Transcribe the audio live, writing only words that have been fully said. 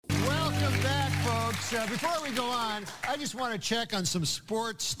Before we go on, I just want to check on some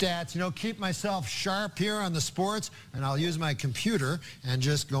sports stats, keep myself sharp here on the sports, and I'll use my computer and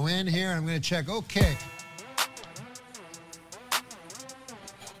just go in here, and I'm going to check. Okay.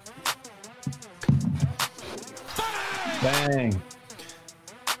 Bang.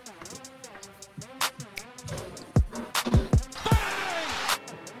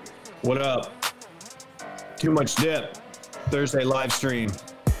 What up? Too Much Dip. Thursday live stream.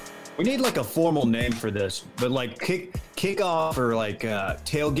 We need like a formal name for this, but like kick off or like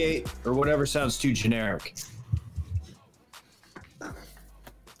tailgate or whatever sounds too generic.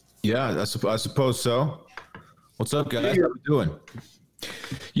 Yeah, I suppose so. What's up, guys? How you doing?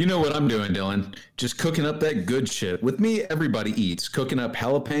 You know what I'm doing, Dylan. Just cooking up that good shit. With me, everybody eats. Cooking up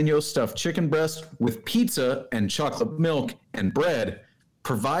jalapeno stuffed chicken breast with pizza and chocolate milk and bread.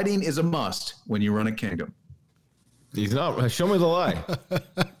 Providing is a must when you run a kingdom. He's not. Show me the lie.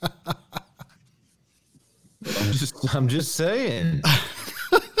 I'm just saying.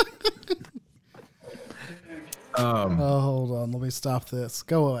 Hold on. Let me stop this.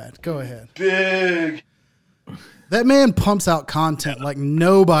 Go ahead. Big. That man pumps out content like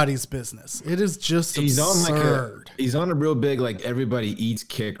nobody's business. It is just absurd. He's on a real big like everybody eats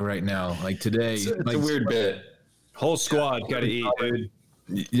kick right now. Like today, it's like, a weird bit. Whole squad got to eat, dude.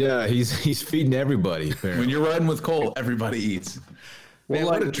 Yeah, he's feeding everybody. Apparently. When you're riding with Cole, everybody eats. Man,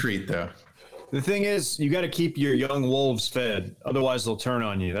 what a treat, though. The thing is, you got to keep your young wolves fed. Otherwise, they'll turn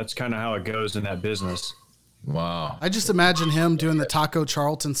on you. That's kind of how it goes in that business. Wow. I just imagine him doing the Taco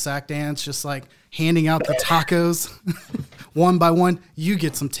Charlton sack dance, just like handing out the tacos one by one. You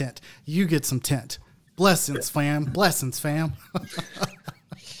get some tent. You get some tent. Blessings, fam. Blessings, fam.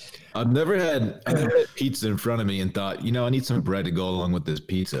 I've never had pizza in front of me and thought, I need some bread to go along with this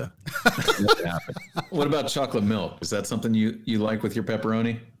pizza. What about chocolate milk? Is that something you like with your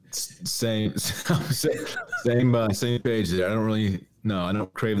pepperoni? Same page there. I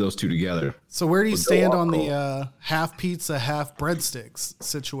don't crave those two together. So where do you stand on the half pizza, half breadsticks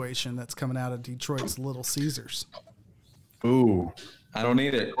situation that's coming out of Detroit's Little Caesars? Ooh, I don't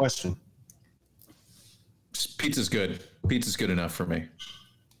need it. Question. Pizza's good. Pizza's good enough for me.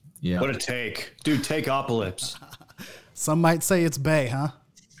 Yeah. What a take. Dude, take-opocalypse. Some might say it's Bay, huh?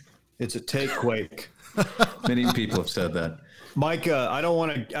 It's a take-quake. Many people have said that. Mike, I don't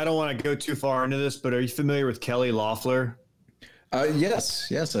want to go too far into this, but are you familiar with Kelly Loeffler? Yes.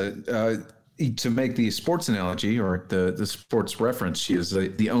 To make the sports analogy or the sports reference, she is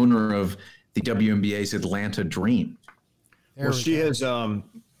the owner of the WNBA's Atlanta Dream. She has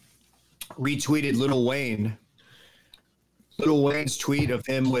retweeted Lil Wayne's tweet of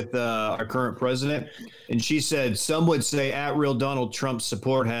him with our current president, and she said, "Some would say at real Donald Trump's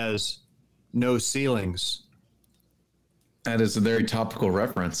support has no ceilings." That is a very topical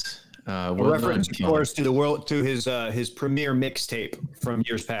reference. A reference, of course, to his premiere mixtape from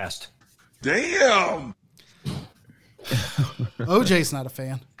years past. Damn. OJ's not a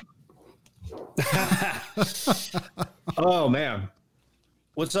fan. Oh man,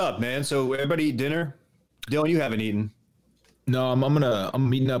 what's up, man? So everybody eat dinner? Dylan, you haven't eaten. No, I'm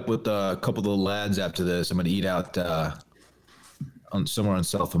meeting up with a couple of the lads after this. I'm gonna eat out somewhere on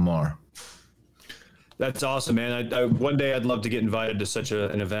South Lamar. That's awesome, man. One day I'd love to get invited to such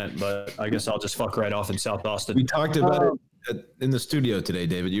an event, but I guess I'll just fuck right off in South Austin. We talked about it in the studio today,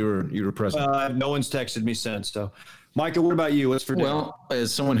 David. You were present. No one's texted me since. So, Micah, what about you? What's for dinner? Well,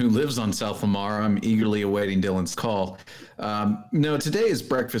 as someone who lives on South Lamar, I'm eagerly awaiting Dylan's call. No, today is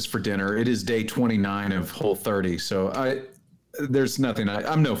breakfast for dinner. It is day 29 of Whole 30. So there's nothing.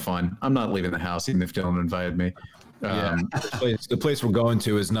 I'm no fun. I'm not leaving the house, even if Dylan invited me. The place we're going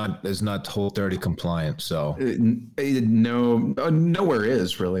to is not Whole 30 compliant. So nowhere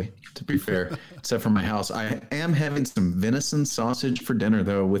is really, to be fair, except for my house. I am having some venison sausage for dinner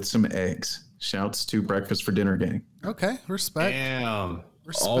though, with some eggs. Shouts to breakfast for dinner gang. Okay, respect. Damn,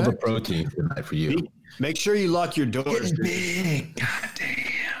 respect. All the protein tonight for you. Make sure you lock your doors. Big,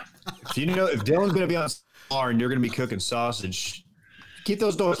 goddamn. If Dylan's gonna be on bar and you're gonna be cooking sausage, keep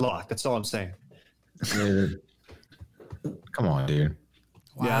those doors locked. That's all I'm saying. Come on, dude.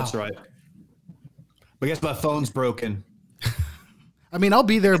 Wow. Yeah, that's right. I guess my phone's broken. I mean, I'll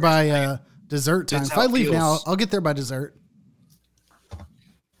be there by dessert time. If I leave now, I'll get there by dessert.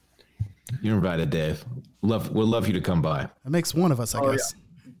 You're invited, Dave. We'll love you to come by. That makes one of us, I guess.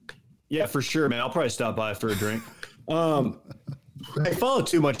 Yeah, for sure, man. I'll probably stop by for a drink. Hey, follow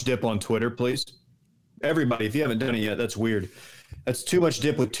Too Much Dip on Twitter, please. Everybody, if you haven't done it yet, that's weird. That's Too Much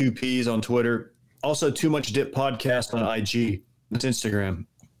Dip with 2 P's on Twitter. Also, Too Much Dip podcast on IG. That's Instagram.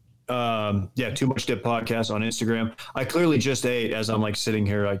 Too Much Dip podcast on Instagram. I clearly just ate as I'm like sitting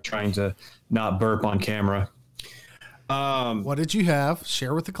here, like trying to not burp on camera. What did you have?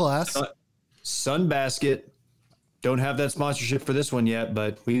 Share with the class. Sunbasket. Don't have that sponsorship for this one yet,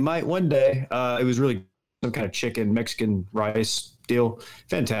 but we might one day. It was really some kind of chicken, Mexican rice deal.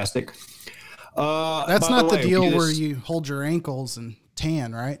 Fantastic. That's not the deal where you hold your ankles and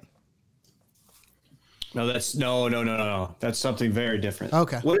tan, right? No, no. That's something very different.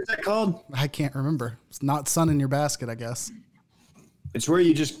 Okay. What is that called? I can't remember. It's not sun in your basket, I guess. It's where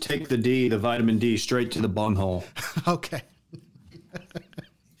you just take the vitamin D, straight to the bunghole. Okay.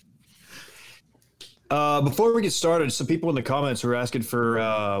 Before we get started, some people in the comments were asking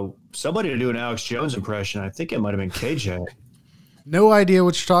for somebody to do an Alex Jones impression. I think it might have been KJ. No idea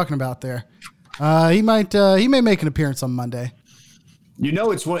what you're talking about there. He may make an appearance on Monday. You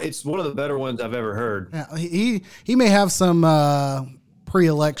know, it's one of the better ones I've ever heard. Yeah, he may have some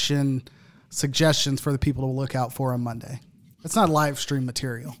pre-election suggestions for the people to look out for on Monday. It's not live stream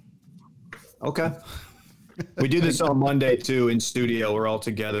material. Okay. We do this on Monday too in studio. We're all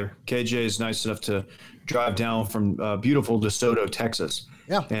together. KJ is nice enough to drive down from beautiful DeSoto, Texas.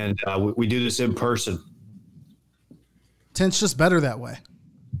 Yeah, and we do this in person. It's just better that way.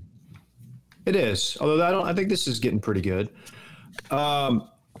 It is, although I think this is getting pretty good.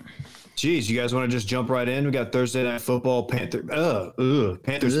 Geez, you guys want to just jump right in? We got Thursday Night Football, Panthers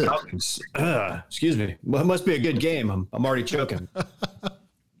Falcons. Excuse me. Well, it must be a good game. I'm already choking.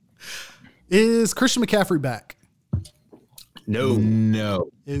 Is Christian McCaffrey back? No.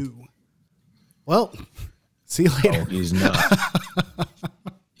 Ew. Well, see you later. No, he's not.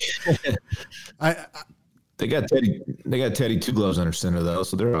 They got Teddy Two Gloves under center though,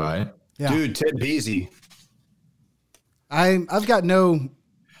 so they're all right. Yeah. Dude, Ted Beasy. I've got no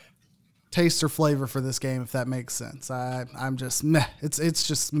taste or flavor for this game, if that makes sense. I'm just meh. It's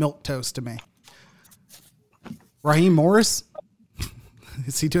just milk toast to me. Raheem Morris,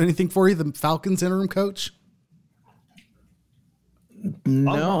 is he doing anything for you? The Falcons interim coach?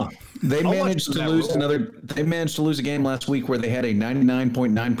 No, they managed to lose a game last week where they had a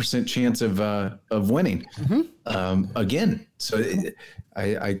 99.9% chance of winning again. So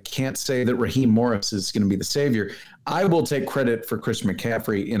I can't say that Raheem Morris is going to be the savior. I will take credit for Christian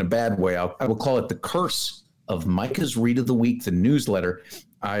McCaffrey in a bad way. I will call it the curse of Micah's Read of the Week, the newsletter.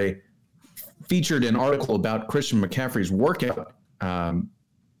 I featured an article about Christian McCaffrey's workout,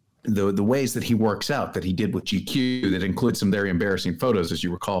 the ways that he works out that he did with GQ that includes some very embarrassing photos, as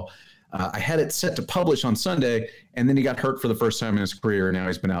you recall. I had it set to publish on Sunday, and then he got hurt for the first time in his career, and now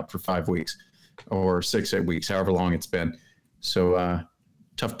he's been out for 5 weeks or 6-8 weeks, however long it's been. So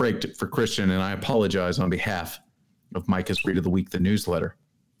tough break for Christian, and I apologize on behalf of Micah's Read of the Week, the newsletter.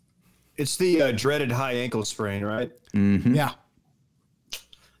 It's the dreaded high ankle sprain, right? Mm-hmm. Yeah.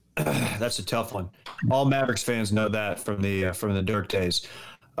 That's a tough one. All Mavericks fans know that from the Dirk days.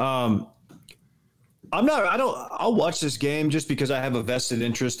 I'll watch this game just because I have a vested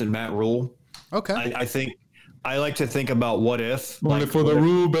interest in Matt Rule. Okay. I think I like to think about what if. Money for the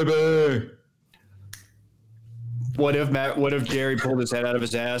Rule, baby. What if Jerry pulled his head out of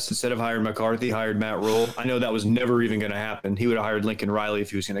his ass, instead of hiring McCarthy, hired Matt Rule? I know that was never even going to happen. He would have hired Lincoln Riley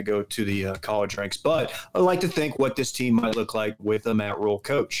if he was going to go to the college ranks. But I like to think what this team might look like with a Matt Rule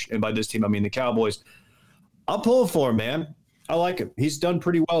coach. And by this team, I mean the Cowboys. I'll pull for him, man. I like him. He's done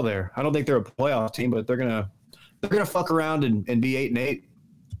pretty well there. I don't think they're a playoff team, but they're gonna fuck around and be 8-8. I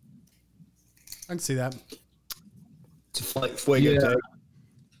can see that. It's a fuego take.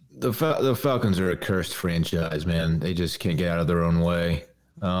 The Falcons are a cursed franchise, man. They just can't get out of their own way.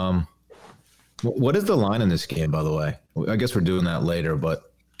 What is the line in this game, by the way? I guess we're doing that later,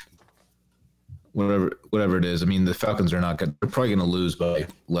 but whatever it is. I mean, the Falcons are not good. They're probably going to lose by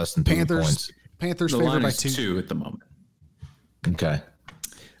less than 3 points. Panthers The favored line by is 2 at the moment. Okay.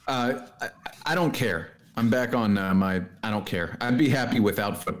 I don't care. I'm back on I don't care. I'd be happy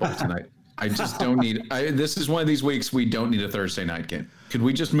without football tonight. I just don't need. This is one of these weeks we don't need a Thursday night game. Could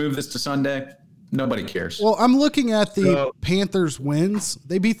we just move this to Sunday? Nobody cares. Well, I'm looking at the Panthers wins.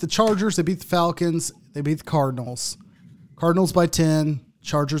 They beat the Chargers. They beat the Falcons. They beat the Cardinals. Cardinals by 10.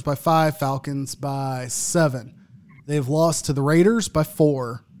 Chargers by 5. Falcons by 7. They've lost to the Raiders by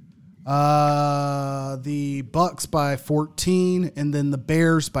 4. The Bucks by 14, and then the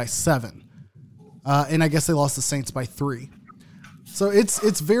Bears by 7. And I guess they lost the Saints by 3. So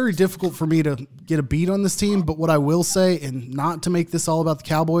it's very difficult for me to get a beat on this team. But what I will say, and not to make this all about the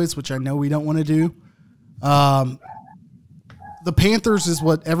Cowboys, which I know we don't want to do, the Panthers is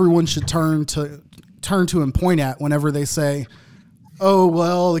what everyone should turn to and point at whenever they say, oh,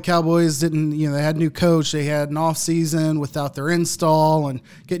 well, the Cowboys didn't, they had a new coach. They had an off season without their install and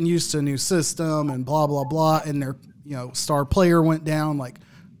getting used to a new system and blah, blah, blah. And their, star player went down. Like,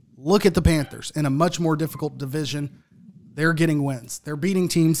 look at the Panthers in a much more difficult division. They're getting wins. They're beating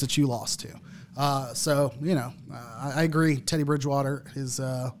teams that you lost to. I agree. Teddy Bridgewater is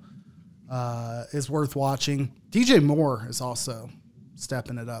worth watching. DJ Moore is also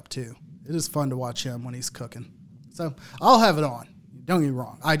stepping it up too. It is fun to watch him when he's cooking. So I'll have it on. Don't get me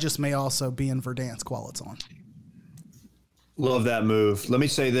wrong. I just may also be in Verdansk while it's on. Love that move. Let me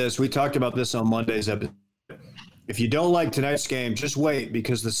say this. We talked about this on Monday's episode. If you don't like tonight's game, just wait,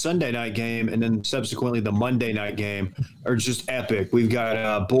 because the Sunday night game and then subsequently the Monday night game are just epic. We've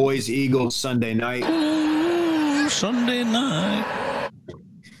got Boys Eagles Sunday night. Sunday night.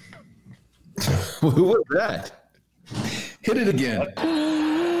 What was that? Hit it again.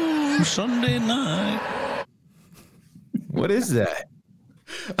 Sunday night. What is that?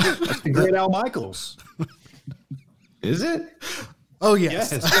 That's the great Al Michaels. Is it? Oh,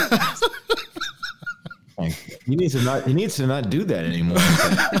 yes. He needs to not do that anymore.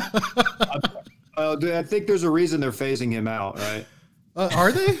 I think there's a reason they're phasing him out, right?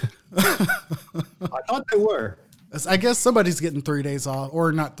 Are they? I thought they were. I guess somebody's getting 3 days off,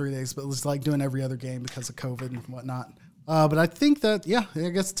 or not 3 days, but it's like doing every other game because of COVID and whatnot. But I think that, I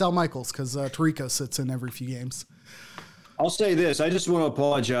guess it's Al Michaels because Tirico sits in every few games. I'll say this. I just want to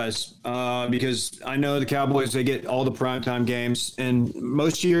apologize because I know the Cowboys, they get all the primetime games, and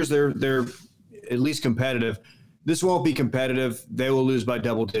most years they're at least competitive. This won't be competitive. They will lose by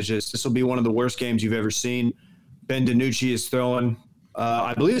double digits. This will be one of the worst games you've ever seen. Ben DiNucci is throwing.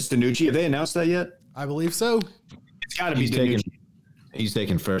 I believe it's DiNucci. Have they announced that yet? I believe so. It's got to be DiNucci. He's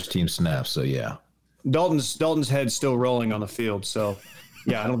taking first team snaps, so yeah. Dalton's head's still rolling on the field, so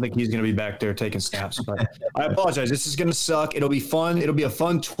yeah, I don't think he's going to be back there taking snaps. But I apologize. This is going to suck. It'll be fun. It'll be a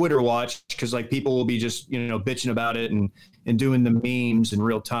fun Twitter watch because like people will be just bitching about it and doing the memes in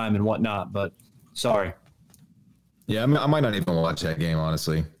real time and whatnot. But sorry. Yeah, I might not even watch that game,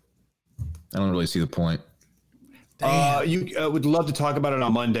 honestly. I don't really see the point. You would love to talk about it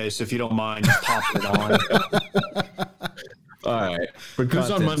on Monday, so if you don't mind, just pop it on. All right.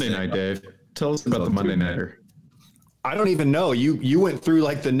 Who's on Monday night, Dave? Tell us about the Monday nighter. I don't even know. You went through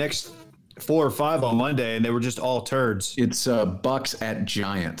like the next 4 or 5 on Monday, and they were just all turds. It's Bucks at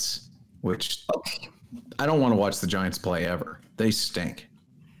Giants, which I don't want to watch the Giants play ever. They stink.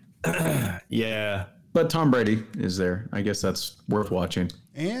 Yeah. But Tom Brady is there. I guess that's worth watching.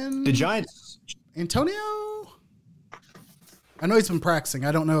 And the Giants. Antonio? I know he's been practicing.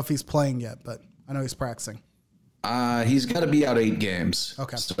 I don't know if he's playing yet, but I know he's practicing. He's got to be out 8 games.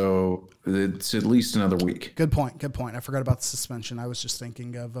 Okay. So it's at least another week. Good point. I forgot about the suspension. I was just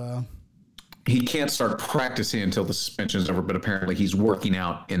thinking of... He can't start practicing until the suspension is over, but apparently he's working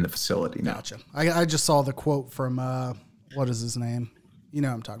out in the facility now. Gotcha. I just saw the quote from, what is his name? You know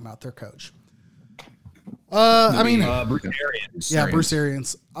what I'm talking about, their coach. Bruce Arians. Yeah, Bruce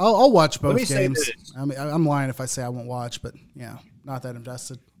Arians. I'll watch both games. I mean, I'm lying if I say I won't watch, but yeah, not that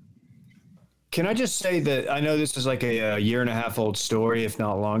invested. Can I just say that I know this is like a year and a half old story, if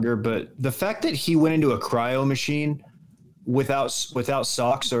not longer, but the fact that he went into a cryo machine without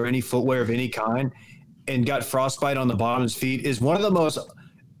socks or any footwear of any kind and got frostbite on the bottom of his feet is one of the most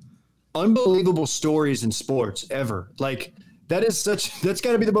unbelievable stories in sports ever. Like that's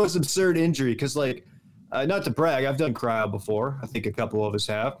got to be the most absurd injury because like, not to brag, I've done cryo before. I think a couple of us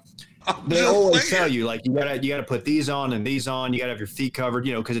have. They always tell you like you gotta put these on and these on. You gotta have your feet covered,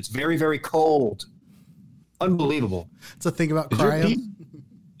 because it's very, very cold. Unbelievable. It's a thing about cryo.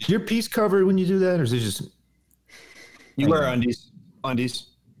 Is your piece covered when you do that, or is it just you wear undies? Undies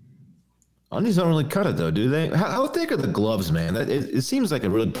don't really cut it though, do they? How thick are the gloves, man? It seems like a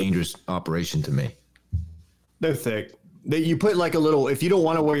really dangerous operation to me. They're thick. You put like a little. If you don't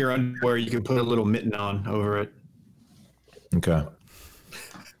want to wear your underwear, you can put a little mitten on over it. Okay.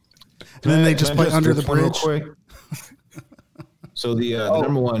 And then they just play under the bridge. So the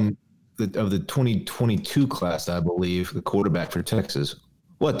number one of the 2022 class, I believe, the quarterback for Texas.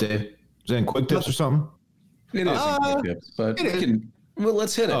 What, Dave? Is that in quick tips or something? It is in quick tips, but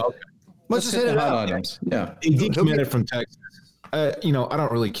let's hit it. Oh, okay. Let's just hit it hot out. Items. Yeah. He decommitted from Texas. I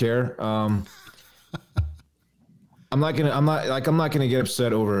don't really care. I'm not gonna get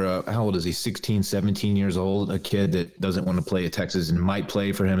upset over how old is he? 16, 17 years old, a kid that doesn't want to play at Texas and might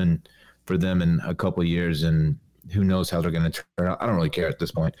play for him and for them in a couple of years, and who knows how they're going to turn out. I don't really care at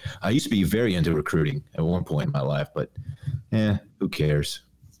this point. I used to be very into recruiting at one point in my life, but who cares?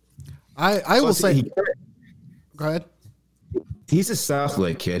 I will say. Go ahead. He's a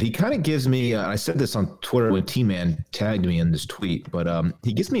Southlake kid. He kind of gives me. I said this on Twitter when T-Man tagged me in this tweet, but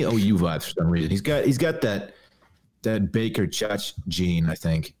he gives me OU vibes for some reason. He's got that Baker Chach gene, I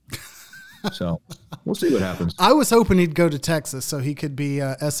think. So we'll see what happens. I was hoping he'd go to Texas so he could be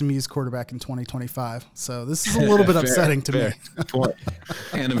SMU's quarterback in 2025. So this is a little bit upsetting to me.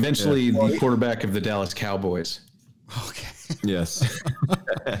 And eventually the quarterback of the Dallas Cowboys. Okay. Yes.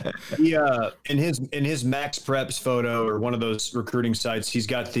 In his Max Preps photo or one of those recruiting sites, he's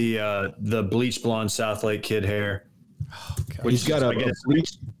got the bleach blonde Southlake kid hair. Oh, He's got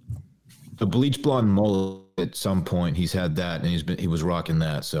a bleach blonde mullet at some point. He's had that, and he was rocking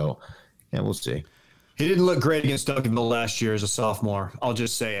that. So, yeah, we'll see. He didn't look great against Duncanville last year as a sophomore. I'll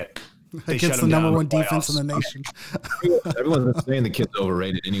just say it. They against the number one defense in the nation. Everyone's saying the kid's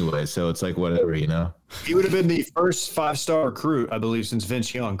overrated anyway, so it's like whatever, you know. He would have been the first 5-star recruit, I believe, since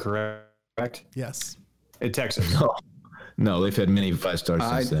Vince Young, correct? Yes. In Texas. No, they've had many 5-stars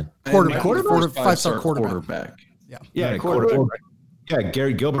since then. Quarterback. 5-star quarterback. Yeah, quarterback. Yeah,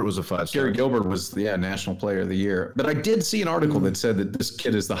 Gary Gilbert was a 5-star. Gary Gilbert was National Player of the Year. But I did see an article that said that this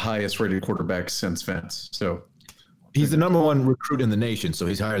kid is the highest rated quarterback since Vince. So he's the number one recruit in the nation, so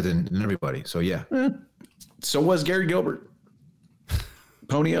he's higher than everybody. So yeah. So was Gary Gilbert.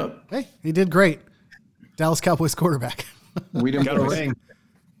 Pony up. Hey, he did great. Dallas Cowboys quarterback. We don't got a ring.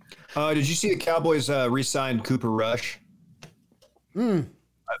 Did you see the Cowboys re-signed Cooper Rush?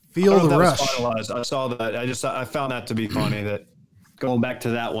 Feel the rush. Finalized. I saw that. I found that to be funny. That going back to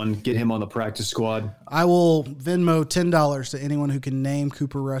that one, get him on the practice squad. I will Venmo $10 to anyone who can name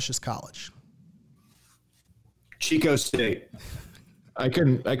Cooper Rush's college. Chico State. I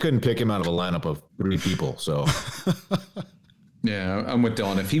couldn't pick him out of a lineup of 3 people. So yeah, I'm with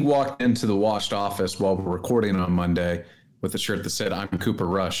Dylan. If he walked into the washed office while we're recording on Monday with a shirt that said "I'm Cooper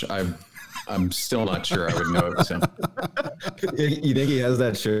Rush," I'm still not sure I would know it was him. You think he has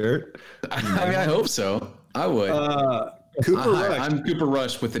that shirt? I mean, I hope so. I would. Cooper Rush. I'm Cooper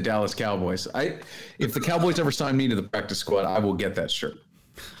Rush with the Dallas Cowboys. If the Cowboys ever sign me to the practice squad, I will get that shirt.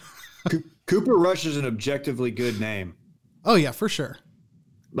 Cooper Rush is an objectively good name. Oh, yeah, for sure.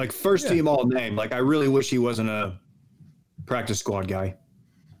 Like first team all name. Like I really wish he wasn't a practice squad guy.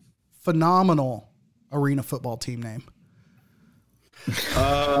 Phenomenal arena football team name. We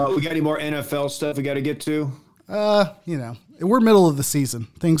got any more NFL stuff we got to get to? We're middle of the season.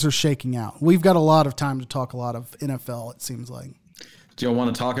 Things are shaking out. We've got a lot of time to talk a lot of NFL, it seems like. Do you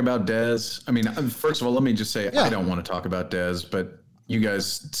want to talk about Dez? I mean, first of all, let me just say I don't want to talk about Dez, but you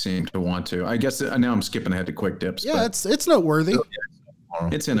guys seem to want to. I guess now I'm skipping ahead to quick dips. Yeah, it's noteworthy.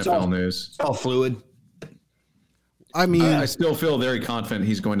 It's NFL news. It's all fluid. I mean, I still feel very confident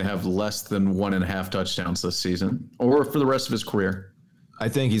he's going to have less than 1.5 touchdowns this season or for the rest of his career. I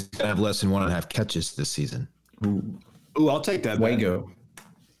think he's going to have less than 1.5 catches this season. Ooh, I'll take that. Way go.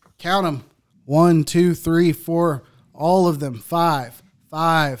 Count them. 1, 2, 3, 4, all of them. 5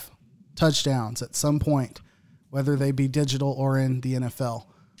 touchdowns at some point, whether they be digital or in the NFL.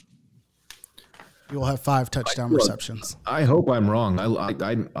 You will have 5 touchdown receptions. I hope I'm wrong.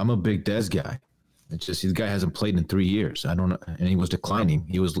 I'm a big Dez guy. It's just the guy hasn't played in 3 years. I don't know, and he was declining.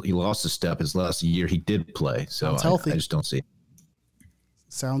 He lost a step his last year. He did play, so I just don't see it.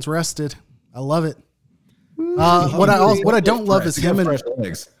 Sounds rested. I love it. What I don't love is him and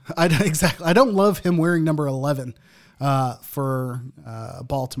I don't love him wearing number 11 for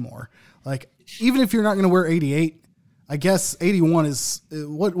Baltimore. Like even if you're not going to wear 88, I guess 81 is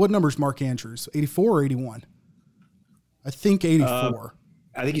what number is Mark Andrews? 84 or 81? I think 84.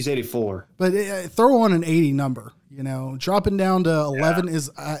 I think he's 84. But throw on an 80 number. Dropping down to 11 is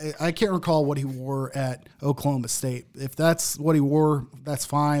I can't recall what he wore at Oklahoma State. If that's what he wore, that's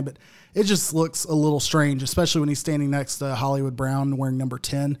fine. But it just looks a little strange, especially when he's standing next to Hollywood Brown wearing number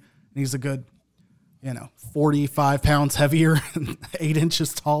 10. And he's a good, 45 pounds heavier and 8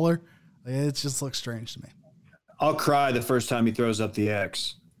 inches taller. It just looks strange to me. I'll cry the first time he throws up the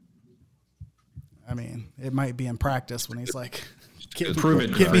X. I mean, it might be in practice when he's like, get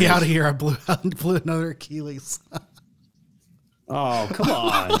me out of here. I blew another Achilles. Oh, come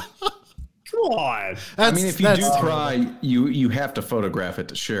on. Come on. If you do cry, you have to photograph it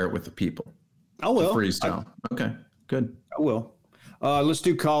to share it with the people. I will. Freeze down. Okay, good. I will. Let's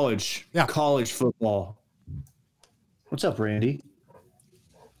do college. Yeah. College football. What's up, Randy?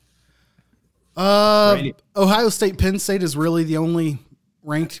 Ohio State, Penn State is really the only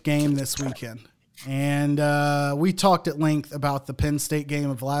ranked game this weekend. And we talked at length about the Penn State game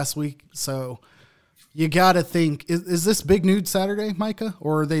of last week. So you got to think, is this Big Nude Saturday, Micah,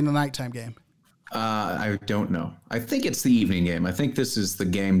 or are they in the nighttime game? I don't know. I think it's the evening game. I think this is the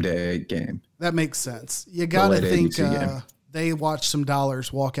game day game. That makes sense. You got to think they watched some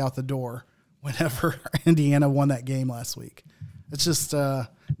dollars walk out the door whenever Indiana won that game last week. It's just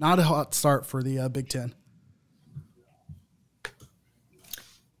not a hot start for the Big Ten.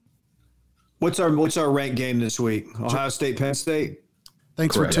 What's our ranked game this week? Ohio State, Penn State.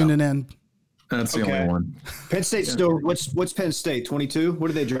 Thanks Correct. for tuning in. That's the only one. Penn State still. What's Penn State? 22. What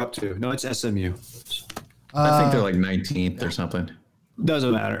did they drop to? No, it's SMU. I think they're like 19th or something.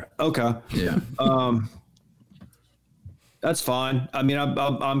 Doesn't matter. Okay. Yeah. That's fine. I mean,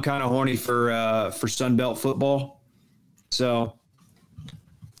 I'm kind of horny for Sun Belt football, so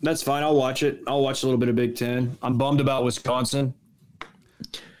that's fine. I'll watch it. I'll watch a little bit of Big Ten. I'm bummed about Wisconsin.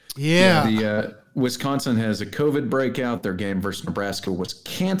 Yeah. The Wisconsin has a COVID breakout. Their game versus Nebraska was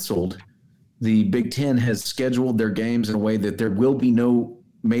canceled. The Big Ten has scheduled their games in a way that there will be no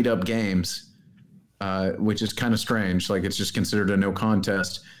made-up games, which is kind of strange. Like, it's just considered a no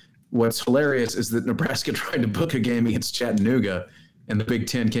contest. What's hilarious is that Nebraska tried to book a game against Chattanooga, and the Big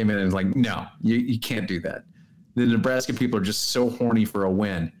Ten came in and was like, no, you can't do that. The Nebraska people are just so horny for a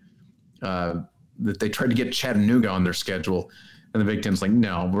win that they tried to get Chattanooga on their schedule. And the Big Ten's like,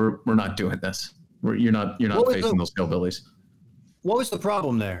 no, we're not doing this. You're not facing those hillbillies. What was the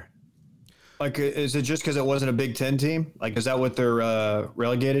problem there? Like, is it just because it wasn't a Big Ten team? Like, is that what they're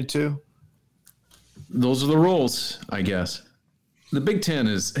relegated to? Those are the rules, I guess. The Big Ten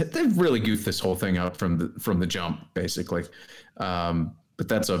they've really goofed this whole thing up from the jump, basically. But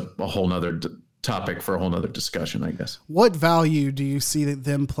that's a whole nother topic for a whole nother discussion, I guess. What value do you see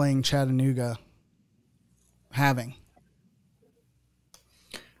them playing Chattanooga having?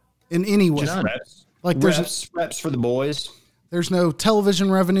 In any way, like reps for the boys. There's no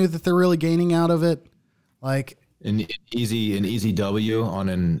television revenue that they're really gaining out of it. Like An easy W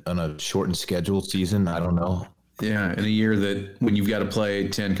on a shortened schedule season. I don't know. Yeah, in a year that when you've got to play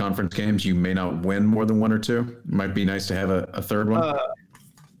 10 conference games, you may not win more than one or two. It might be nice to have a third one. I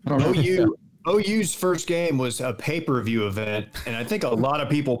don't know. OU's first game was a pay-per-view event, and I think a lot of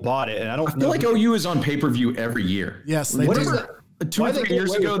people bought it. And I feel like OU is on pay-per-view every year. Yes, they do. 2 or 3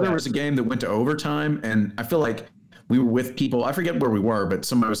 years ago, there was a game that went to overtime, and I feel like we were with people. I forget where we were, but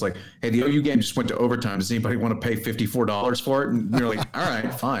somebody was like, "Hey, the OU game just went to overtime. Does anybody want to pay $54 for it?" And we were like, "All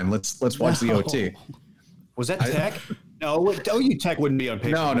right, fine. Let's watch the OT." Was that Tech? No, OU Tech wouldn't be on pay.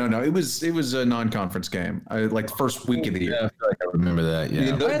 No. It was a non-conference game. Like the first week of the year. Yeah, I feel like I remember that.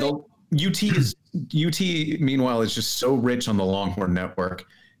 Yeah. UT meanwhile is just so rich on the Longhorn Network.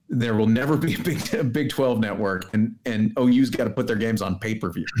 There will never be a Big 12 network, and OU's got to put their games on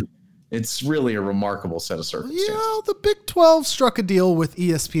pay-per-view. It's really a remarkable set of circumstances. Yeah, the Big 12 struck a deal with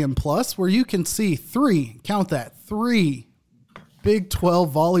ESPN Plus where you can see three Big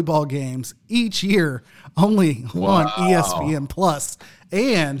 12 volleyball games each year only on ESPN Plus,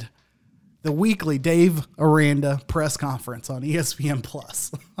 and the weekly Dave Aranda press conference on ESPN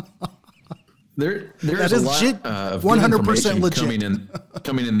Plus. There's that a is lot of 100% legit.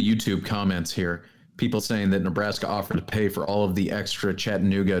 coming in the YouTube comments here. People saying that Nebraska offered to pay for all of the extra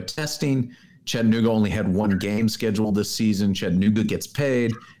Chattanooga testing. Chattanooga only had one game scheduled this season. Chattanooga gets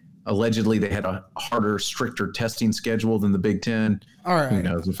paid. Allegedly, they had a harder, stricter testing schedule than the Big Ten. All right. Who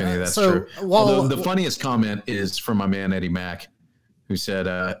knows if any of that's true? Although the funniest comment is from my man Eddie Mack, who said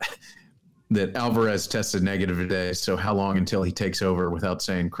that Alvarez tested negative today. So how long until he takes over without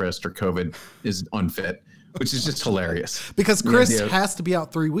saying Chris or COVID is unfit, which is just hilarious. Because Chris has to be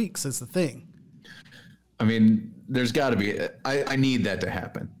out 3 weeks is the thing. I mean, there's got to be. I need that to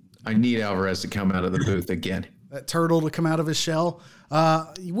happen. I need Alvarez to come out of the booth again. That turtle to come out of his shell.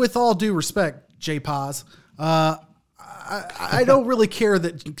 With all due respect, J. Paz, I don't really care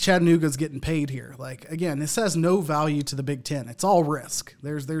that Chattanooga's getting paid here. Like, again, this has no value to the Big Ten. It's all risk.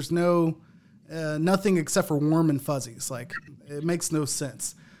 There's no nothing except for warm and fuzzies. Like, it makes no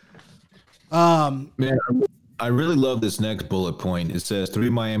sense. Man, I really love this next bullet point. It says 3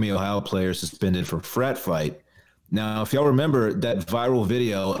 Miami, Ohio players suspended for frat fight. Now, if y'all remember that viral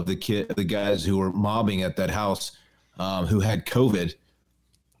video of the guys who were mobbing at that house who had COVID,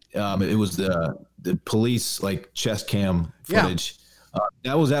 it was the police like chest cam footage. Yeah.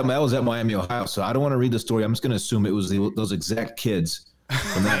 That was at Miami, Ohio. So I don't want to read the story. I'm just going to assume it was those exact kids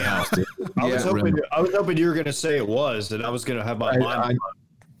from that house. I was hoping you were going to say it was, and I was going to have my mind.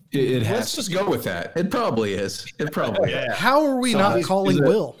 Let's just go with that. It probably is. It probably is. How are we not calling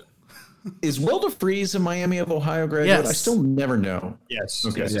Will? Is Will DeFreeze a Miami of Ohio graduate? Yes. I still never know. Yes.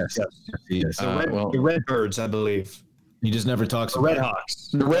 Okay. Yes. The Redbirds, I believe. He just never talks about Red Hawks.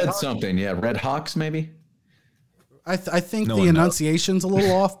 The Red something, yeah. Red Hawks, maybe? I think the enunciation's a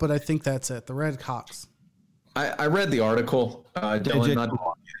little off, but I think that's it. The Red Hawks. I read the article. Dylan,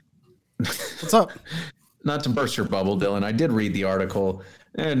 What's up? not to burst your bubble, Dylan, I did read the article.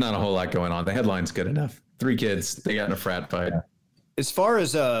 Not a whole lot going on. The headline's good enough. 3 kids, they got in a frat fight. As far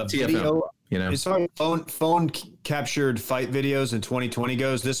as video, as far as phone captured fight videos in 2020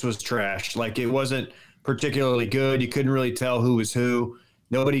 goes, this was trash. Like, it wasn't particularly good. You couldn't really tell who was who.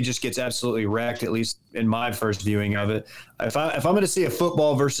 Nobody just gets absolutely wrecked, at least in my first viewing of it. If I'm going to see a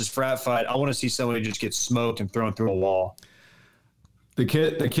football versus frat fight, I want to see somebody just get smoked and thrown through a wall. The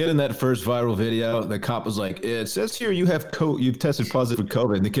kid in that first viral video, the cop was like, "It says here you've tested positive for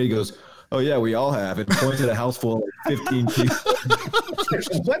COVID." And the kid goes, "Oh yeah, we all have." And pointed at a house full of 15 people.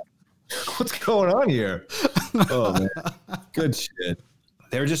 What's going on here? Oh man, good shit.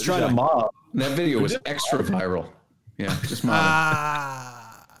 They were just trying to mob. That video was extra viral. Yeah, just mob.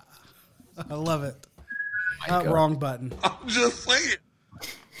 I love it. Wrong button. I'm just saying.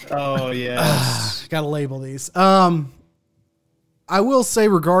 Oh yeah. Got to label these. I will say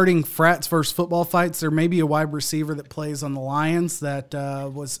regarding frats versus football fights, there may be a wide receiver that plays on the Lions that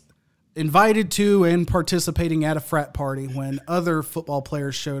was invited to and participating at a frat party when other football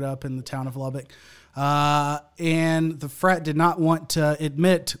players showed up in the town of Lubbock. And the frat did not want to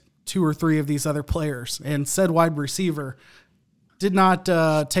admit 2 or 3 of these other players. And said wide receiver did not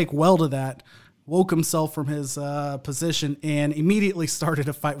take well to that, woke himself from his position, and immediately started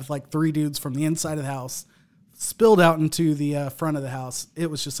a fight with like 3 dudes from the inside of the house. Spilled out into the front of the house.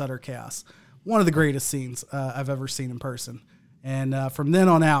 It was just utter chaos. One of the greatest scenes I've ever seen in person. And from then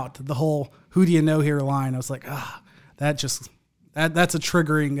on out, the whole "who do you know here" line, I was like, that's a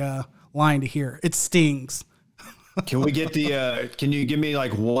triggering line to hear. It stings. Can we get can you give me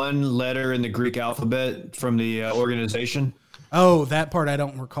like one letter in the Greek alphabet from the organization? Oh, that part I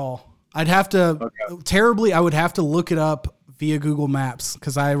don't recall. I'd have to, I would have to look it up via Google Maps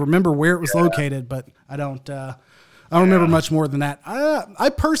because I remember where it was located, but I don't remember much more than that. I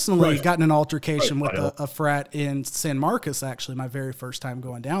personally got in an altercation with a frat in San Marcos, actually, my very first time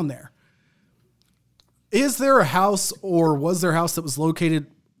going down there. Is there a house, or was there a house that was located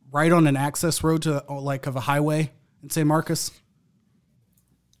right on an access road to of a highway in San Marcos?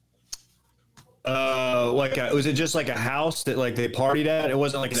 Was it just like a house that like they partied at? It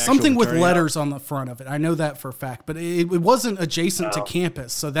wasn't like an something with letters house on the front of it. I know that for a fact, but it wasn't adjacent to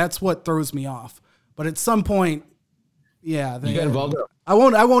campus, so that's what throws me off. But at some point, yeah, you got involved. I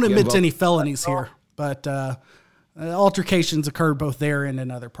won't admit to any felonies here, but altercations occurred both there and in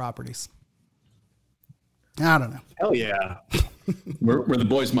other properties. I don't know. Hell yeah. Were the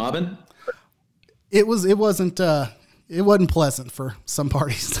boys mobbing? It wasn't pleasant for some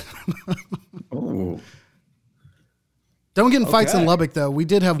parties. Oh. Don't get in fights in Lubbock, though. We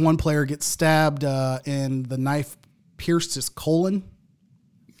did have one player get stabbed and the knife pierced his colon.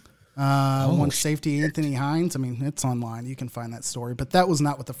 One safety, Anthony Hines. I mean, it's online. You can find that story. But that was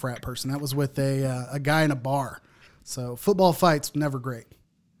not with a frat person. That was with a guy in a bar. So football fights, never great.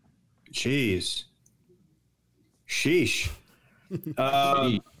 Jeez. Sheesh.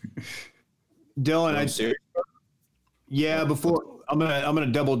 Dylan, before I'm gonna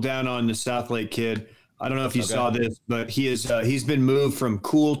double down on the Southlake kid. I don't know if you saw this, but he's been moved from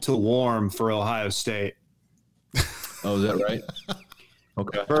cool to warm for Ohio State. Oh, is that right?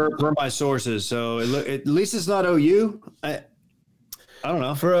 Okay. Per my sources, so at least it's not OU. I don't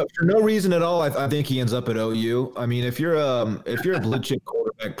know. For no reason at all, I think he ends up at OU. I mean, if you're a blue chip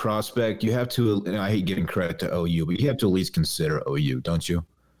quarterback prospect, you have to. I hate giving credit to OU, but you have to at least consider OU, don't you?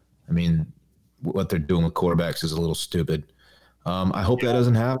 I mean, what they're doing with quarterbacks is a little stupid. I hope that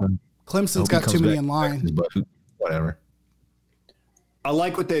doesn't happen. Clemson's got too many in line. But whatever. I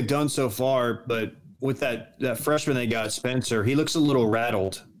like what they've done so far, but with that freshman they got, Spencer, he looks a little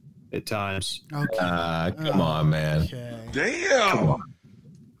rattled at times. Okay. Come on, man. Okay. Damn.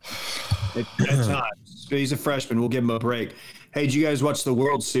 At times. He's a freshman. We'll give him a break. Hey, did you guys watch the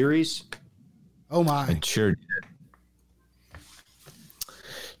World Series? Oh, my. I sure did.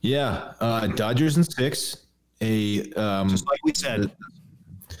 Yeah. Dodgers in 6. Just like we said.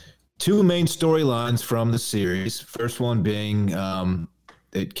 2 main storylines from the series. First one being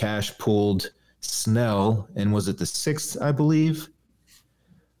that Cash pulled Snell, and was it the 6th, I believe?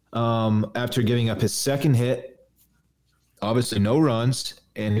 After giving up his second hit, obviously no runs,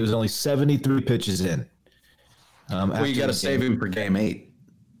 and he was only 73 pitches in. Well, you got to save him for game 8.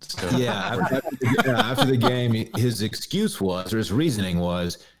 So. Yeah, after the game, his excuse was, or his reasoning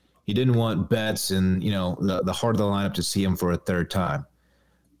was, he didn't want Betts and the heart of the lineup to see him for a third time,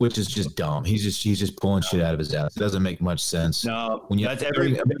 which is just dumb. He's just pulling shit out of his ass. It doesn't make much sense. No, when that's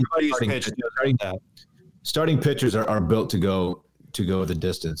everybody's pitch. Starting pitchers are built to go the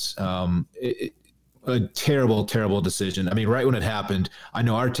distance. a terrible, terrible decision. I mean, right when it happened, I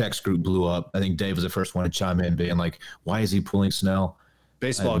know our text group blew up. I think Dave was the first one to chime in, being like, "Why is he pulling Snell?"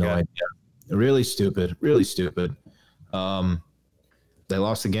 Baseball guy. Idea. Really stupid. Really stupid. They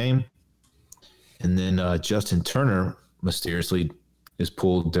lost the game, and then Justin Turner mysteriously is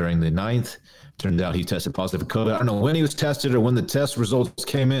pulled during the ninth. Turned out he tested positive for COVID. I don't know when he was tested or when the test results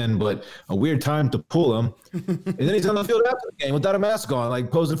came in, but a weird time to pull him. And then he's on the field after the game without a mask on, like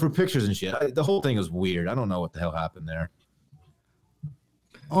posing for pictures and shit. The whole thing is weird. I don't know what the hell happened there.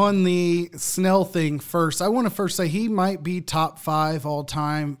 On the Snell thing first, I want to first say he might be top 5 all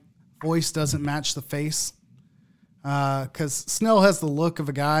time. Voice doesn't match the face. Because Snell has the look of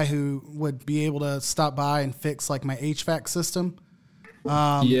a guy who would be able to stop by and fix like my HVAC system.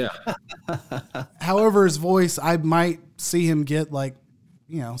 Yeah. However, his voice, I might see him get like,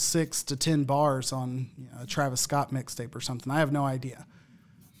 6 to 10 bars on a Travis Scott mixtape or something. I have no idea.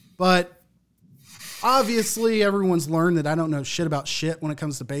 But obviously everyone's learned that I don't know shit about shit when it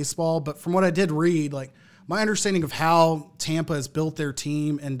comes to baseball. But from what I did read, like my understanding of how Tampa has built their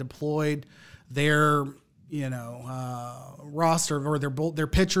team and deployed their, roster or their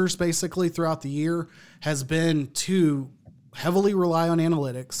pitchers basically throughout the year has been to heavily rely on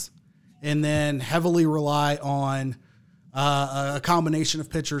analytics and then heavily rely on a combination of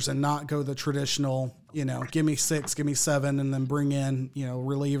pitchers and not go the traditional, give me 6, give me 7, and then bring in,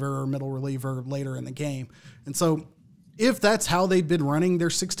 reliever or middle reliever later in the game. And so if that's how they've been running their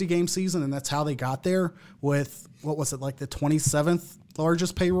 60-game season and that's how they got there with, what was it, like the 27th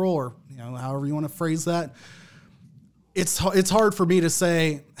largest payroll or, however you want to phrase that, it's hard for me to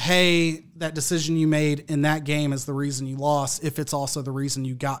say, hey, that decision you made in that game is the reason you lost if it's also the reason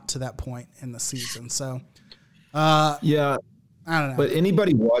you got to that point in the season. So, yeah, I don't know. But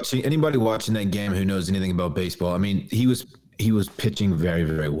anybody watching that game who knows anything about baseball, I mean, he was pitching very,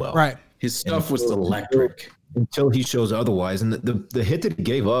 very well. Right. His stuff was electric until he shows otherwise. And the hit that he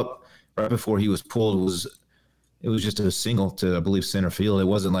gave up right before he was pulled was just a single to, I believe, center field. It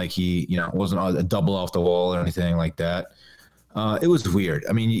wasn't like he, it wasn't a double off the wall or anything like that. It was weird.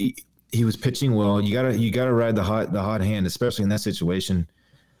 I mean, he was pitching well. You gotta ride the hot hand, especially in that situation.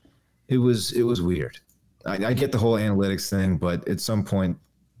 It was weird. I get the whole analytics thing, but at some point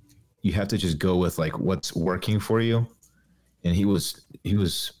you have to just go with like what's working for you. And he was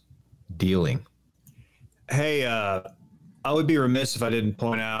dealing. Hey, I would be remiss if I didn't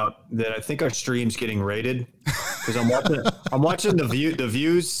point out that I think our stream's getting rated because I'm watching the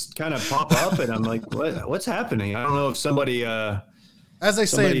views kind of pop up and I'm like, what's happening? I don't know if somebody as I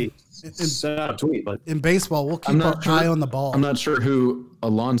say, sent out a tweet, but in baseball, we'll keep our eye on the ball. I'm not sure who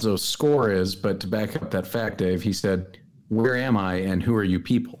Alonso's score is, but to back up that fact, Dave, he said, "Where am I and who are you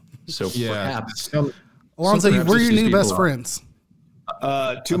people?" So perhaps Alonso, we're your new best friends.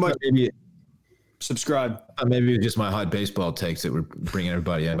 Too much. Maybe subscribe. Maybe it's just my hot baseball takes that we're bringing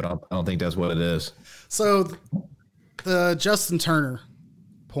everybody in, but I don't think that's what it is. So the Justin Turner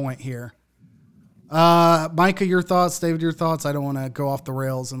point here. Micah, your thoughts. David, your thoughts. I don't want to go off the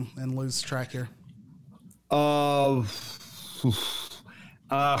rails and lose track here.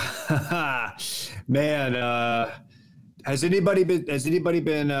 Man, has anybody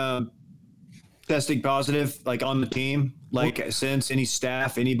been testing positive like on the team, like since any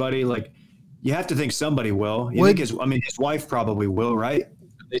staff, anybody? Like, you have to think somebody will. His wife probably will, right?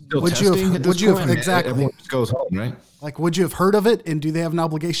 Would you have exactly? Everyone just goes home, right? Like, would you have heard of it? And do they have an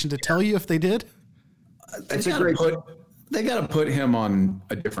obligation to tell you if they did? They got to put him on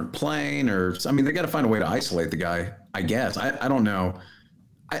a different plane, or they got to find a way to isolate the guy. I guess I don't know.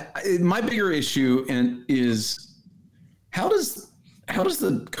 My bigger issue is how does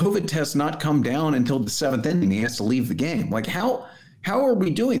the COVID test not come down until the 7th inning? He has to leave the game. Like how are we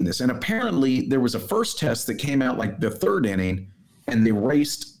doing this? And apparently there was a first test that came out like the 3rd inning, and they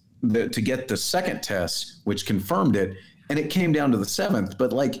raced to get the second test, which confirmed it, and it came down to the 7th.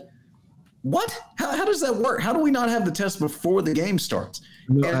 But like, what? How does that work? How do we not have the test before the game starts?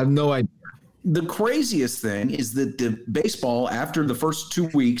 I have no idea. The craziest thing is that the baseball, after the first 2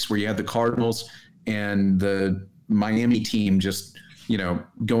 weeks where you had the Cardinals and the Miami team just,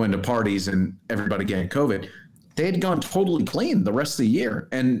 going to parties and everybody getting COVID, they had gone totally clean the rest of the year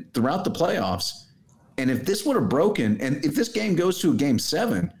and throughout the playoffs. And if this would have broken, and if this game goes to a game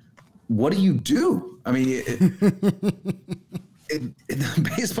 7, what do? I mean,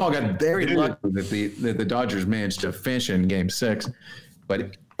 baseball got very lucky that the Dodgers managed to finish in game 6.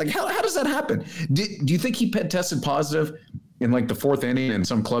 But like, how does that happen? Do you think he tested positive in like the 4th inning and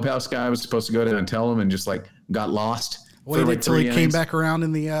some clubhouse guy was supposed to go down and tell him and just like got lost? Waited until he came back around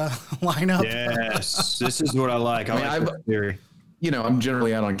in the lineup. Yes, this is what I like. I have a theory. I'm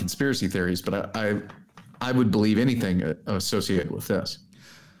generally out on conspiracy theories, but I would believe anything associated with this.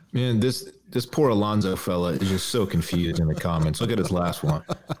 Man, this poor Alonzo fella is just so confused in the comments. Look at his last one.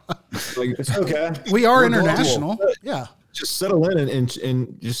 Like, It's okay. We are We're international. global. Yeah. just settle in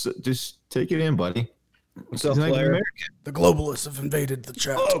and just take it in, buddy. What's up, He's not even player? American. The globalists have invaded the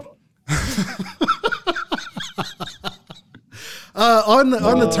chat. On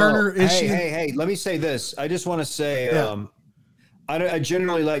the Turner issue. Hey, let me say this. I just want to say, Yeah. I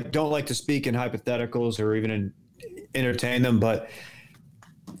generally don't like to speak in hypotheticals or even entertain them, but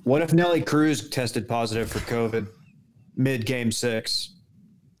what if Nelly Cruz tested positive for COVID mid-game 6?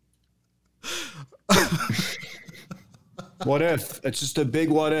 What if? It's just a big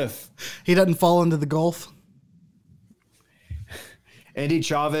what if. He doesn't fall into the Gulf. Andy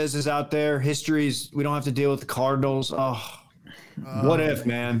Chavez is out there. We don't have to deal with the Cardinals. What if,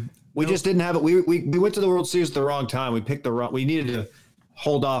 man? We just didn't have it. We went to the World Series at the wrong time. We picked the wrong. We needed to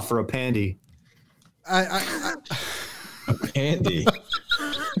hold off for a pandy. Andy.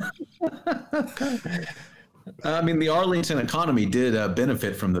 I mean, the Arlington economy did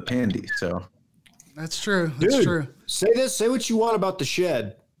benefit from the pandy, so. That's true. That's Dude, true. Say what you want about the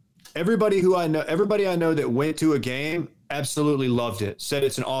Shed. Everybody I know that went to a game absolutely loved it. Said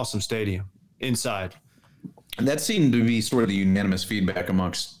it's an awesome stadium inside. And that seemed to be sort of the unanimous feedback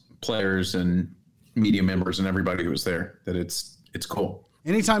amongst players and media members and everybody who was there, that it's cool.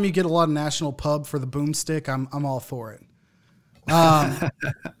 Anytime you get a lot of national pub for the boomstick, I'm all for it.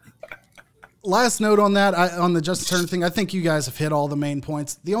 Last note on that, on the Justin Turner thing, I think you guys have hit all the main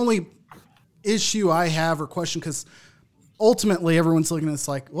points. The only issue I have or question, because ultimately everyone's looking at this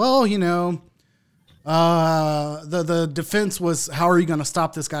like, well, the defense was, how are you going to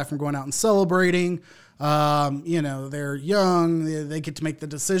stop this guy from going out and celebrating? They're young, they get to make the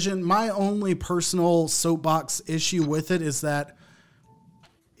decision. My only personal soapbox issue with it is that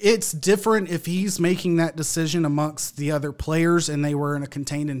it's different if he's making that decision amongst the other players and they were in a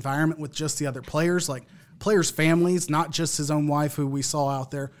contained environment with just the other players, like players' families, not just his own wife who we saw out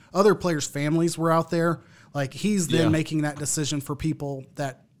there. Other players' families were out there. Like he's then making that decision for people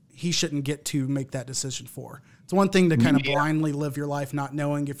that he shouldn't get to make that decision for. It's one thing to kind of blindly live your life not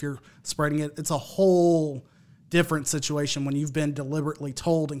knowing if you're spreading it. It's a whole different situation when you've been deliberately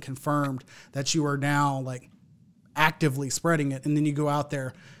told and confirmed that you are now like actively spreading it. And then you go out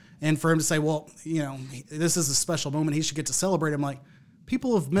there and for him to say, well, this is a special moment, he should get to celebrate. I'm like,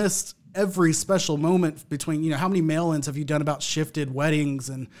 people have missed every special moment between, how many mail-ins have you done about shifted weddings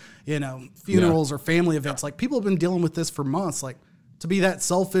and, funerals or family events? Like people have been dealing with this for months. Like to be that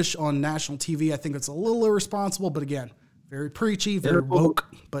selfish on national TV, I think it's a little irresponsible, but again, very preachy, very woke,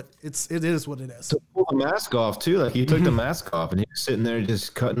 but it is what it is. To pull the mask off too, like he took the mask off and he was sitting there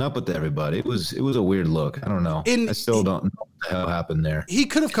just cutting up with everybody. It was a weird look. I don't know. I still don't know what the hell happened there. He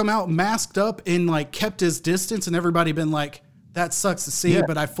could have come out masked up and like kept his distance, and everybody been like, that sucks to see,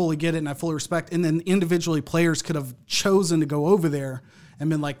 but I fully get it and I fully respect. And then individually players could have chosen to go over there and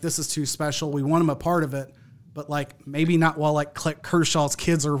been like, this is too special. We want him a part of it, but like maybe not while like Kershaw's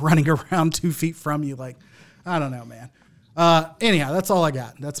kids are running around 2 feet from you. Like, I don't know, man. Anyhow, that's all I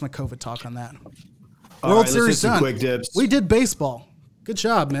got. That's my COVID talk on that. World Series done. Quick dips. We did baseball. Good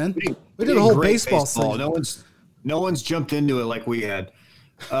job, man. We did a whole baseball thing. No one's jumped into it like we had.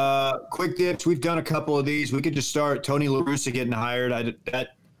 Quick dips. We've done a couple of these. We could just start Tony La Russa getting hired. That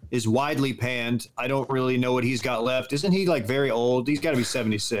is widely panned. I don't really know what he's got left. Isn't he like very old? He's got to be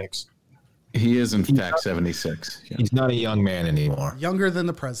 76. He is in fact 76. Yeah. He's not a young man anymore. Younger than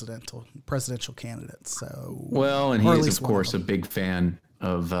the presidential candidate. So well, and he is of course a big fan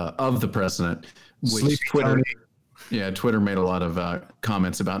of the president. Which Twitter made a lot of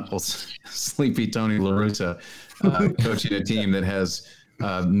comments about sleepy Tony La Russa coaching a team that has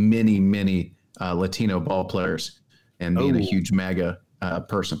many Latino ball players and being a huge MAGA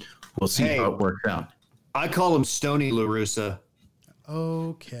person. We'll see how it works out. I call him Stony La Russa.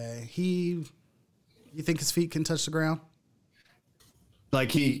 Okay. You think his feet can touch the ground?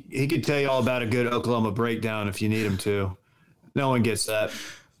 Like he could tell you all about a good Oklahoma breakdown if you need him to. No one gets that.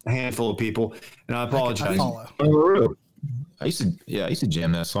 A handful of people, and I apologize. I used to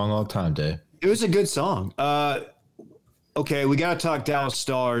jam that song all the time, Dave. It was a good song. Okay, we got to talk Dallas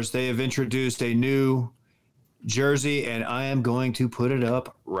Stars. They have introduced a new jersey, and I am going to put it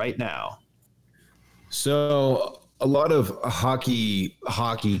up right now. So a lot of hockey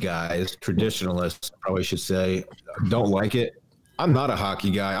guys, traditionalists, probably should say, don't like it. I'm not a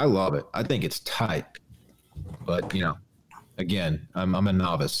hockey guy. I love it. I think it's tight. But, again, I'm a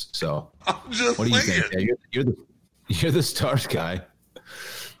novice. So what do you think? Yeah, you're the Stars guy.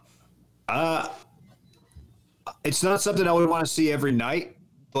 It's not something I would want to see every night,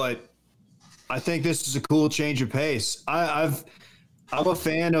 but I think this is a cool change of pace. I'm a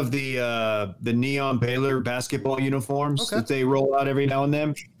fan of the neon Baylor basketball uniforms that they roll out every now and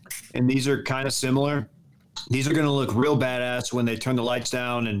then, and these are kind of similar. These are going to look real badass when they turn the lights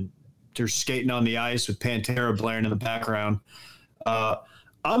down and they're skating on the ice with Pantera blaring in the background.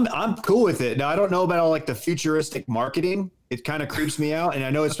 I'm cool with it. Now, I don't know about all like the futuristic marketing. It kind of creeps me out, and I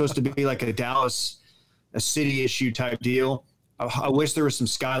know it's supposed to be like a city issue type deal. I wish there was some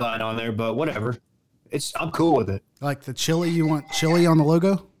skyline on there, but whatever. I'm cool with it. Like the chili, you want chili on the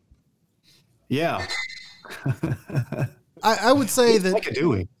logo? Yeah. I would say that like a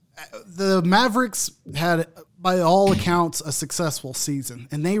Dewey. The Mavericks had, by all accounts, a successful season,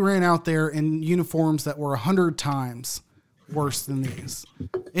 and they ran out there in uniforms that were 100 times worse than these,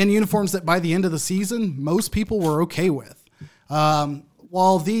 in uniforms that by the end of the season, most people were okay with.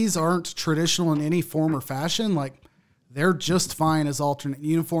 While these aren't traditional in any form or fashion, like they're just fine as alternate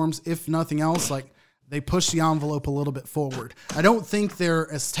uniforms. If nothing else, like they push the envelope a little bit forward. I don't think they're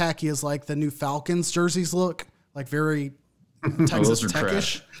as tacky as like the new Falcons jerseys look, like very Texas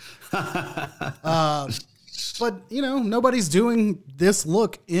Tech-ish. But you know, nobody's doing this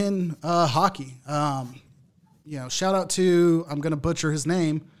look in hockey. You know, shout out to, I'm going to butcher his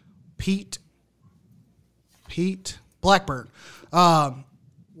name, Pete Blackburn.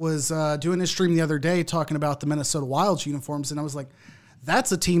 Was doing his stream the other day talking about the Minnesota Wild's uniforms, and I was like,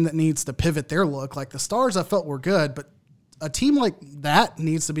 that's a team that needs to pivot their look. Like the Stars I felt were good, but a team like that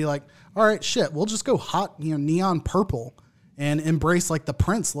needs to be like, all right, shit, we'll just go hot, you know, neon purple and embrace like the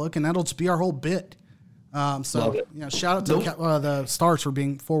Prince look, and that'll just be our whole bit. So, you know, shout out to the Stars for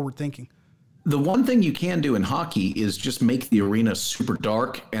being forward thinking. The one thing you can do in hockey is just make the arena super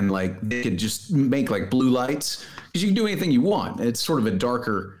dark, and like they could just make like blue lights, because you can do anything you want. It's sort of a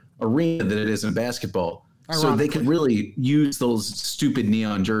darker arena than it is in basketball. So they could really use those stupid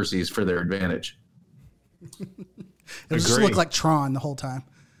neon jerseys for their advantage. It just look like Tron the whole time.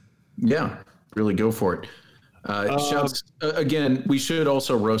 Yeah, really go for it. Shouts again. We should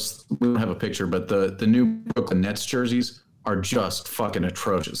also roast. We don't have a picture, but the new Brooklyn Nets jerseys are just fucking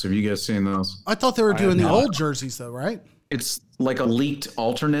atrocious. Have you guys seen those? I thought they were doing the old jerseys though, right? It's like a leaked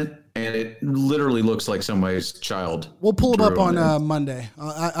alternate, and it literally looks like somebody's child. We'll pull them up on Monday.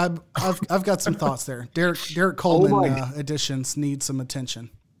 I've got some thoughts there. Derek Coleman editions need some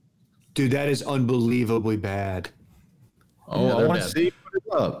attention. Dude, that is unbelievably bad. Oh, yeah, I want to see it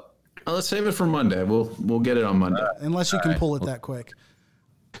up. Let's save it for Monday. We'll get it on Monday. Unless you can pull it that quick.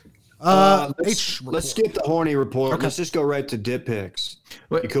 Let's skip the horny report. Okay. Let's just go right to dip picks.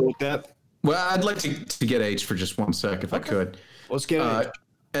 You cool with that? Well, I'd like to get H for just 1 sec if I could. Let's get H.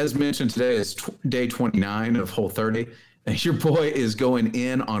 As mentioned, today is day 29 of Whole 30. And your boy is going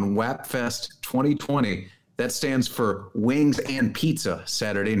in on WAPFest 2020. That stands for Wings and Pizza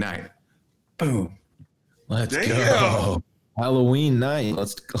Saturday night. Boom. Let's go. Halloween night.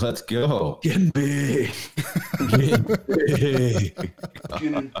 Let's go. Getting big. Getting big.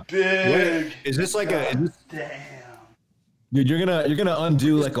 Getting big. Wait, is this like damn. Dude, you're gonna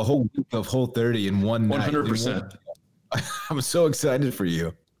undo like a whole week of Whole 30 in one night. 100%. I'm so excited for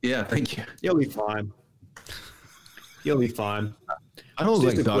you. Yeah, thank you. You'll be fine. You'll be fine. I don't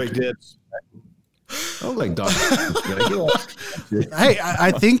like quick dips. I don't like Dr. Hey,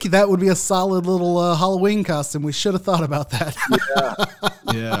 I think that would be a solid little Halloween costume. We should have thought about that.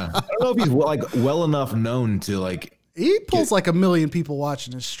 Yeah. I don't know if he's well enough known to like. He pulls like 1 million people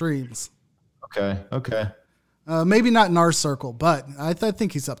watching his streams. Okay. Maybe not in our circle, but I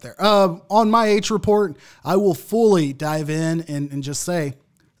think he's up there. On my H report, I will fully dive in and just say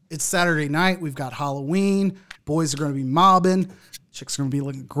it's Saturday night. We've got Halloween. Boys are going to be mobbing. Chicks are going to be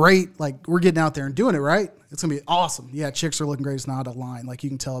looking great. Like, we're getting out there and doing it, right? It's going to be awesome. Yeah, chicks are looking great. It's not a line. Like, you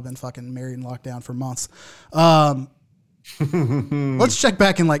can tell I've been fucking married and locked down for months. Let's check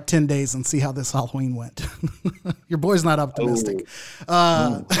back in like 10 days and see how this Halloween went. Your boy's not optimistic.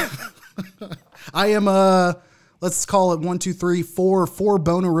 I am, let's call it 1, 2, 3, 4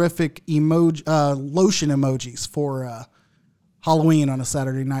 bonerific emoji, lotion emojis for Halloween on a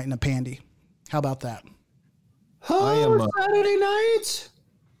Saturday night in a pandy. How about that? Saturday night.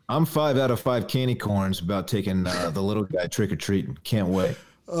 I'm 5 out of 5 candy corns about taking the little guy trick or treating. Can't wait.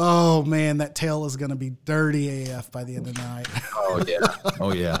 Oh man, that tail is gonna be dirty AF by the end of the night.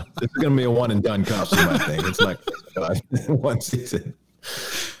 Oh yeah. This is gonna be a one and done costume. I think it's not one season.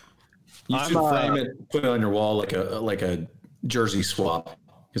 You should frame it, put it on your wall like a jersey swap,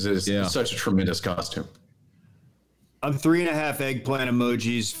 because it is such a tremendous costume. I'm 3.5 eggplant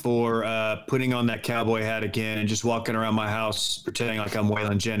emojis for putting on that cowboy hat again and just walking around my house pretending like I'm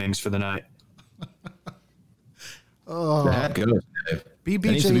Waylon Jennings for the night. The hat goes, Dave. It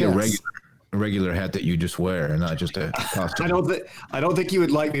needs to be a regular hat that you just wear and not just a costume. I don't think you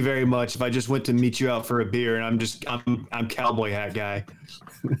would like me very much if I just went to meet you out for a beer and I'm cowboy hat guy.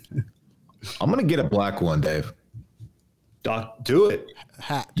 I'm gonna get a black one, Dave. Doc, do it.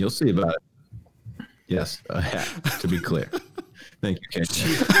 Hat. You'll see about it. Yes, a hat, to be clear. Thank you, Kate.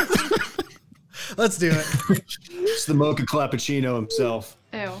 Let's do it. It's the Mocha Clappuccino himself.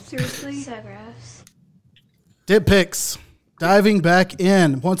 Ew. Seriously? So gross. Dip picks. Diving back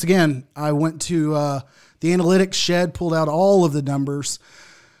in. Once again, I went to the analytics shed, pulled out all of the numbers.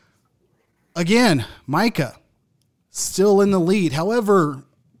 Again, Micah still in the lead. However,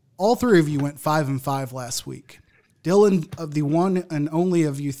 all three of you went 5-5 last week. Dylan, the one and only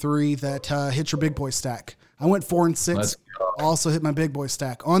of you three that hit your big boy stack. I went 4-6. Also hit my big boy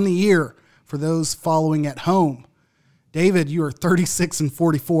stack. On the year, for those following at home, David, you are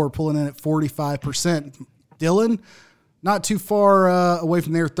 36-44, pulling in at 45%. Dylan, not too far away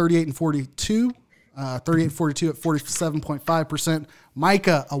from there, 38-42. 38-42 at 47.5%.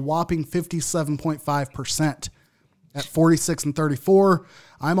 Micah, a whopping 57.5% at 46-34.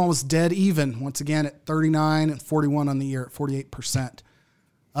 I'm almost dead even, once again, at 39-41 on the year at 48%.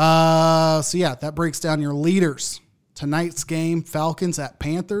 So, yeah, that breaks down your leaders. Tonight's game, Falcons at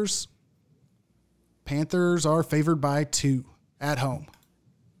Panthers. Panthers are favored by 2 at home.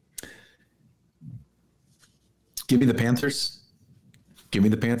 Give me the Panthers. Give me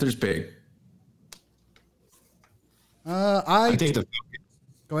the Panthers big. I think the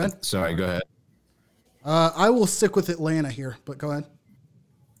Go ahead. Sorry, go ahead. I will stick with Atlanta here, but go ahead.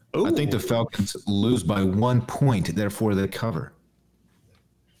 Ooh. I think the Falcons lose by 1 point, therefore they cover.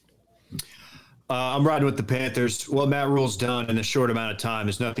 I'm riding with the Panthers. What Matt Rule's done in a short amount of time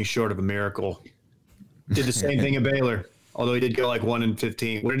is nothing short of a miracle. Did the same thing in Baylor, although he did go like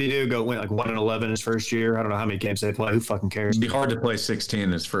 1-15. What did he do? Went like 1-11 his first year. I don't know how many games they play. Who fucking cares? It'd be hard to play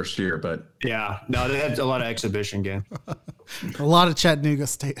 16 his first year, but yeah, no, they had a lot of exhibition games. A lot of Chattanooga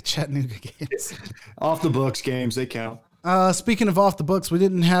games. Off the books games, they count. Speaking of off the books, we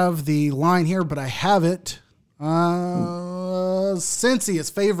didn't have the line here, but I have it. Cincy is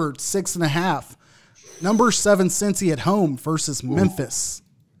favored 6.5. Number 7 Cincy at home versus Memphis.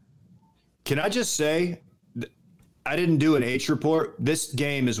 Can I just say, I didn't do an H report. This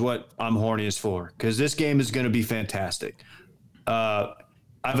game is what I'm horniest for because this game is going to be fantastic. I've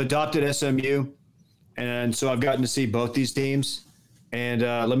adopted SMU, and so I've gotten to see both these teams. And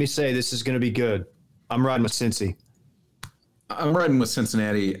let me say, this is going to be good. I'm riding with Cincy. I'm riding with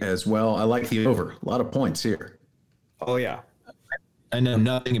Cincinnati as well. I like the over. A lot of points here. Oh, yeah. I know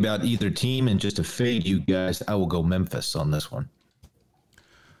nothing about either team, and just to fade you guys, I will go Memphis on this one.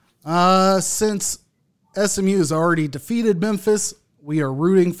 Since SMU has already defeated Memphis, we are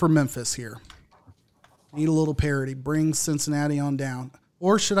rooting for Memphis here. Need a little parity. Bring Cincinnati on down.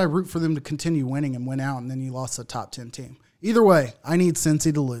 Or should I root for them to continue winning and win out, and then you lost a top 10 team? Either way, I need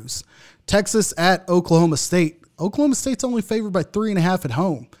Cincy to lose. Texas at Oklahoma State. Oklahoma State's only favored by 3.5 at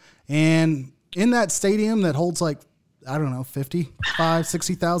home. And in that stadium that holds like, I don't know, 55,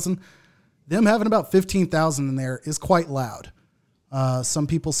 60,000, them having about 15,000 in there is quite loud. Some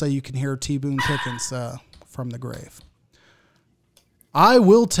people say you can hear T. Boone Pickens from the grave. I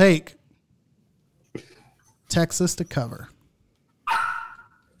will take Texas to cover.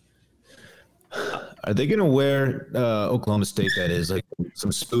 Are they going to wear Oklahoma State, that is, like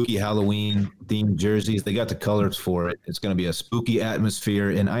some spooky Halloween-themed jerseys? They got the colors for it. It's going to be a spooky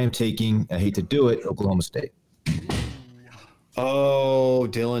atmosphere, and I am taking, I hate to do it, Oklahoma State. Oh,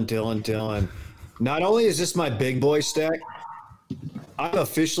 Dylan. Not only is this my big boy stack, I've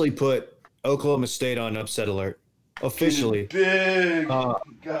officially put Oklahoma State on upset alert. Officially. Big.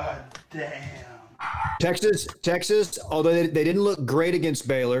 God damn. Texas, although they didn't look great against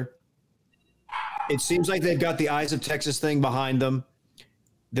Baylor, it seems like they've got the eyes of Texas thing behind them.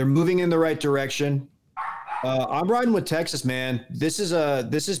 They're moving in the right direction. I'm riding with Texas, man. This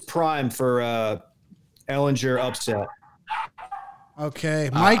is prime for Ellinger upset. Okay,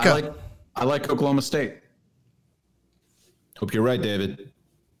 Micah. I like Oklahoma State. Hope you're right, David.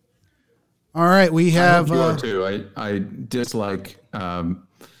 All right, we have. I hope you are too. I dislike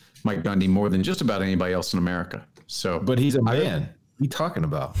Mike Gundy more than just about anybody else in America. So, but he's a man. What are you talking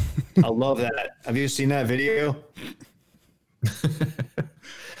about? I love that. Have you seen that video?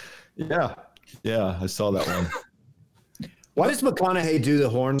 Yeah, I saw that one. Why does McConaughey do the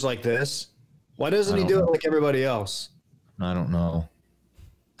horns like this? Why doesn't he do it like everybody else? I don't know.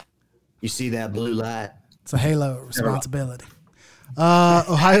 You see that blue light? It's a halo responsibility.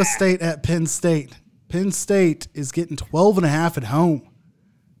 Ohio State at Penn State. Penn State is getting 12.5 at home.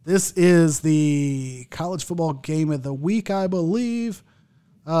 This is the college football game of the week, I believe.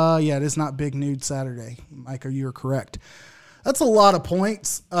 Yeah, it is not Big Nude Saturday. Micah, you're correct. That's a lot of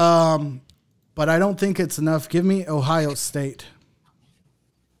points, but I don't think it's enough. Give me Ohio State.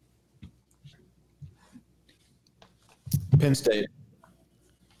 Penn State.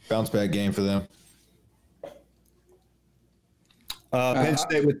 Bounce back game for them. Penn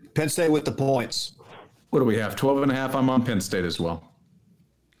State with the points. What do we have? 12.5. I'm on Penn State as well.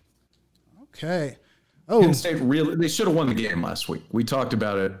 Okay. Oh, Penn State really, they should have won the game last week. We talked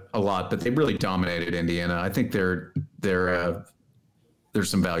about it a lot, but they really dominated Indiana. I think there's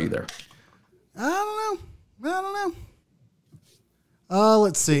some value there. I don't know.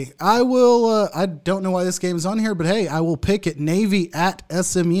 Let's see. I will. I don't know why this game is on here, but hey, I will pick it. Navy at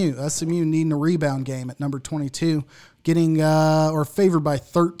SMU. SMU needing a rebound game at number 22, getting or favored by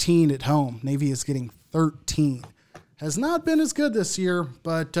 13 at home. Navy is getting 13. Has not been as good this year,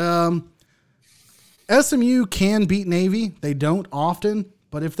 but SMU can beat Navy. They don't often,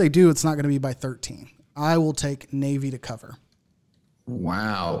 but if they do, it's not going to be by 13. I will take Navy to cover.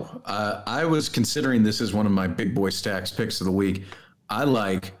 Wow. I was considering this as one of my big boy stacks picks of the week. I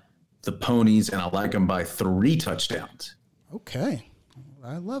like the ponies, and I like them by 3 touchdowns. Okay.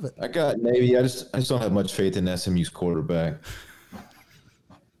 I love it. I got Navy. I just don't have much faith in SMU's quarterback.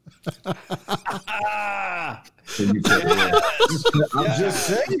 I'm just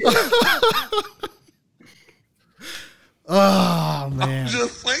saying. Oh, man.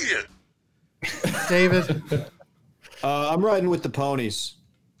 Just saying. David. I'm riding with the ponies.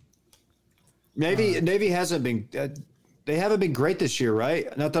 Navy hasn't been. They haven't been great this year,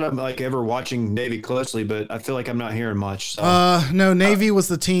 right? Not that I'm like ever watching Navy closely, but I feel like I'm not hearing much. So. No, Navy was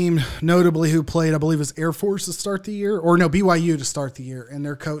the team notably who played, I believe, it was Air Force to start the year, or no, BYU to start the year, and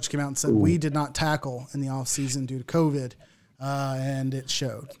their coach came out and said, we did not tackle in the offseason due to COVID, and it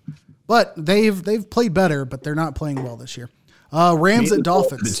showed. But they've played better, but they're not playing well this year. Rams at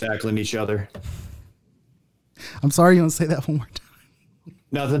Dolphins. Been tackling each other. I'm sorry, you want to say that one more time?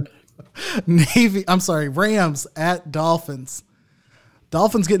 Nothing. Rams at Dolphins.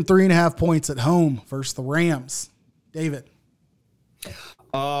 Dolphins getting 3.5 points at home versus the Rams. David.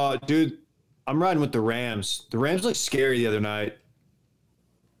 Dude, I'm riding with the Rams. The Rams looked scary the other night.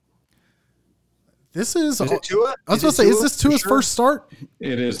 Is it Tua? I was going to say, is this Tua's first start?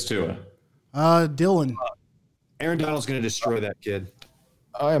 It is Tua. Dylan. Aaron Donald's going to destroy that kid.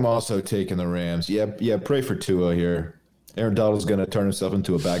 I am also taking the Rams. Yeah, pray for Tua here. Aaron Donald's going to turn himself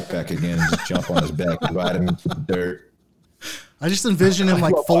into a backpack again and just jump on his back and ride him into the dirt. I just envision him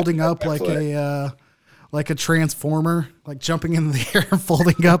like folding up like a transformer, like jumping in the air and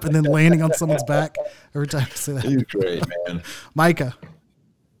folding up and then landing on someone's back every time I say that. He's great, man. Micah.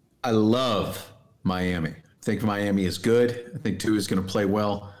 I love Miami. I think Miami is good. I think Tua is going to play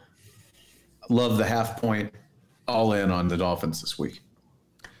well. Love the 0.5 point, all in on the Dolphins this week.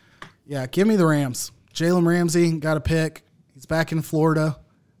 Yeah, give me the Rams. Jalen Ramsey got a pick. He's back in Florida.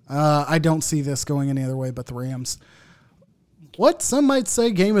 I don't see this going any other way but the Rams. What some might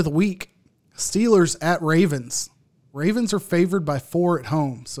say game of the week, Steelers at Ravens. Ravens are favored by 4 at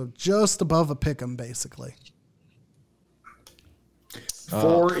home, so just above a pick 'em basically.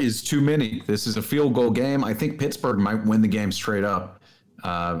 4 is too many. This is a field goal game. I think Pittsburgh might win the game straight up,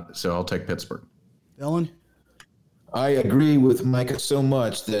 so I'll take Pittsburgh. Dylan? I agree with Micah so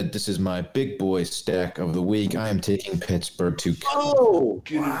much that this is my big boy stack of the week. I am taking Pittsburgh to Oh,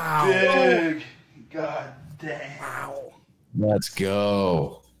 Wow. Big. God damn. Wow. Let's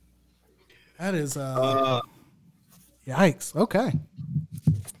go. That is yikes. Okay.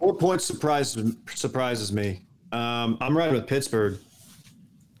 4 points surprises me. I'm riding with Pittsburgh.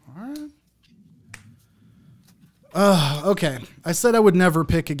 All right. Okay. I said I would never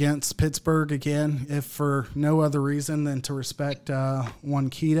pick against Pittsburgh again, if for no other reason than to respect one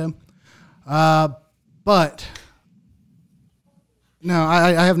Keita. But no,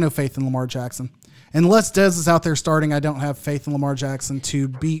 I have no faith in Lamar Jackson. Unless Dez is out there starting, I don't have faith in Lamar Jackson to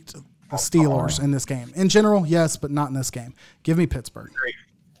beat the Steelers in this game. In general, yes, but not in this game. Give me Pittsburgh.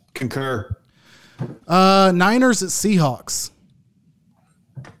 Concur. Niners at Seahawks.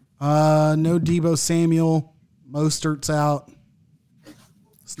 No Deebo Samuel. Mostert's out.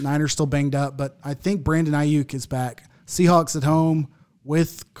 Niners still banged up, but I think Brandon Ayuk is back. Seahawks at home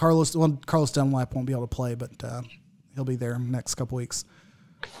with Carlos. Well, Carlos Dunlap won't be able to play, but he'll be there in the next couple weeks.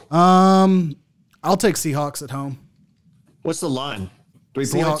 I'll take Seahawks at home. What's the line? 3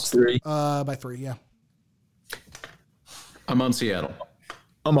 Seahawks, points? 3. By 3, yeah. I'm on Seattle.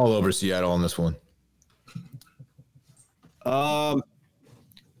 I'm all over Seattle on this one.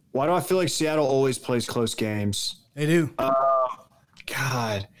 Why do I feel like Seattle always plays close games? They do.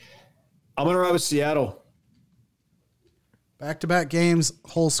 God. I'm going to ride with Seattle. Back-to-back games,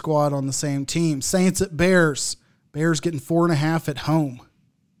 whole squad on the same team. Saints at Bears. Bears getting 4.5 at home.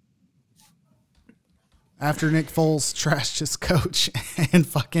 After Nick Foles trashed his coach and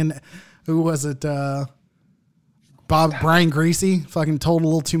fucking, who was it? Brian Greasy fucking told a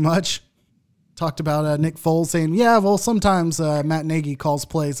little too much. Talked about Nick Foles saying, yeah, well, sometimes Matt Nagy calls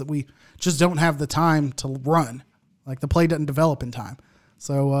plays that we just don't have the time to run. Like the play doesn't develop in time.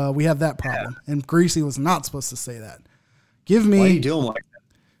 So we have that problem. Yeah. And Greasy was not supposed to say that. Give me. Why are you doing like that?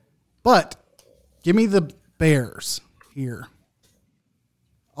 But give me the Bears here.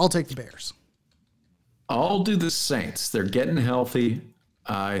 I'll take the Bears. I'll do the Saints. They're getting healthy.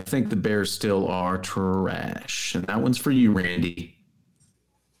 I think the Bears still are trash. And that one's for you, Randy.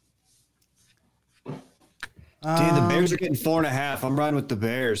 Dude, the Bears are getting 4.5. I'm riding with the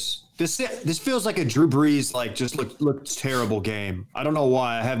Bears. This feels like a Drew Brees, like, just looked terrible game. I don't know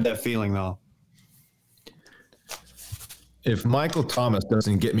why. I have that feeling, though. If Michael Thomas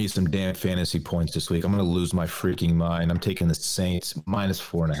doesn't get me some damn fantasy points this week, I'm going to lose my freaking mind. I'm taking the Saints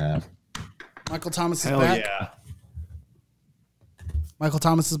 -4.5. Michael Thomas is Hell back. Yeah. Michael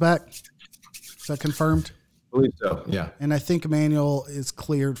Thomas is back. Is that confirmed? I believe so, yeah. And I think Emmanuel is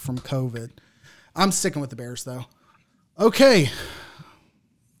cleared from COVID. I'm sticking with the Bears, though. Okay.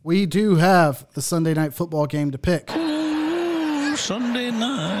 We do have the Sunday night football game to pick. Sunday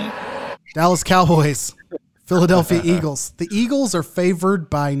night. Dallas Cowboys, Philadelphia Eagles. The Eagles are favored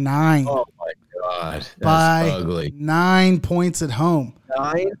by 9. Oh, my God. That's by ugly. 9 points at home.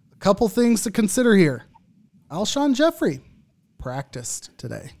 9? A couple things to consider here. Alshon Jeffrey practiced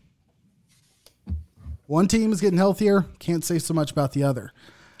today. One team is getting healthier. Can't say so much about the other.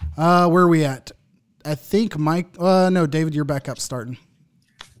 Where are we at? I think Mike. No, David, you're back up starting.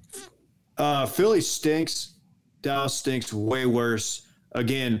 Philly stinks. Dallas stinks way worse.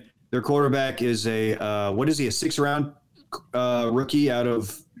 Again, their quarterback is what is he, a 6th-round rookie out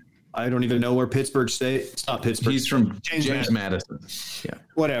of, I don't even know where, Pittsburgh State? It's not Pittsburgh. He's from James Madison. Yeah.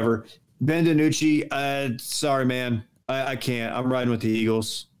 Whatever. Ben DiNucci, sorry, man. I can't. I'm riding with the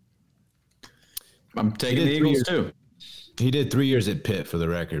Eagles. I'm taking the Eagles, too. He did 3 years at Pitt, for the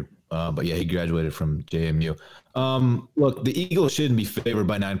record. But, yeah, he graduated from JMU. Look, the Eagles shouldn't be favored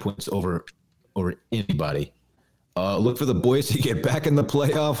by 9 points over anybody. Look for the boys to get back in the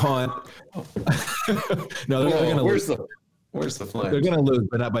playoff hunt. No, they're going to lose. Where's the flag? They're going to lose,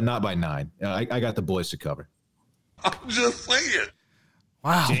 but not by 9. I got the boys to cover. I'm just saying.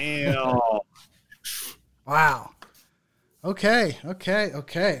 Wow. Damn. Wow. Okay.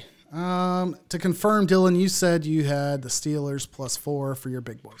 To confirm, Dylan, you said you had the Steelers +4 for your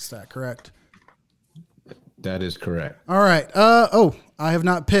big boy stack, correct? That is correct. All right. I have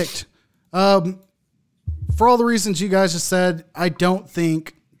not picked. For all the reasons you guys just said, I don't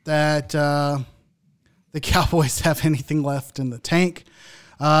think that the Cowboys have anything left in the tank.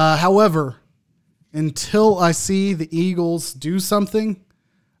 However, until I see the Eagles do something,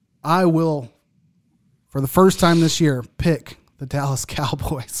 I will, for the first time this year, pick the Dallas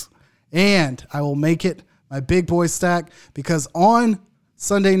Cowboys. And I will make it my big boy stack because on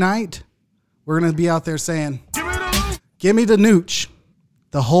Sunday night, we're going to be out there saying, give me the nooch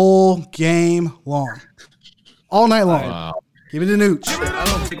the whole game long. All night long. Wow. Give me the nooch. I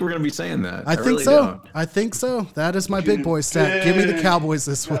don't think we're going to be saying that. I think really so. Don't. I think so. That is my big boy stack. Give me the Cowboys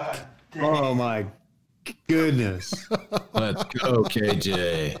this week. Oh, my goodness. Let's go,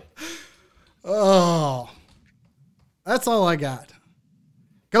 KJ. Oh, that's all I got.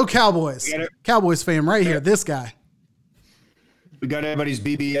 Go Cowboys. Cowboys fan right here. This guy. We got everybody's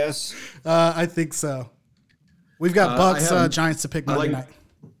BBS. I think so. We've got Bucks, Giants to pick Monday night.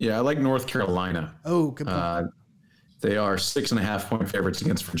 Yeah, I like North Carolina. Oh, good point. They are 6.5-point favorites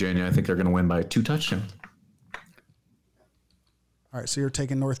against Virginia. I think they're going to win by 2 touchdowns. All right, so you're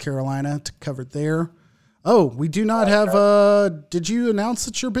taking North Carolina to cover there. Oh, we do not have. Did you announce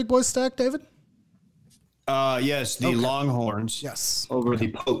it's your big boy stack, David? Yes, the Longhorns. Yes. Over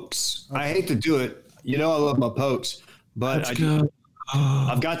the Pokes. Okay. I hate to do it. You know I love my Pokes, but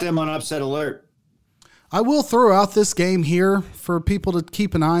I've got them on upset alert. I will throw out this game here for people to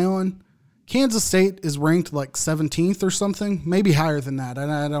keep an eye on. Kansas State is ranked like 17th or something, maybe higher than that.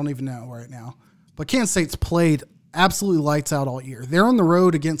 I don't even know right now. But Kansas State's played absolutely lights out all year. They're on the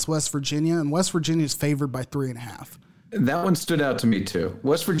road against West Virginia, and West Virginia is favored by 3.5. That one stood out to me too.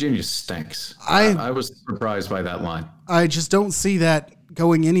 West Virginia stinks. I was surprised by that line. I just don't see that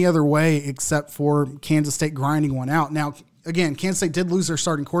going any other way except for Kansas State grinding one out. Now, again, Kansas State did lose their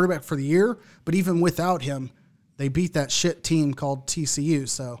starting quarterback for the year, but even without him, they beat that shit team called TCU.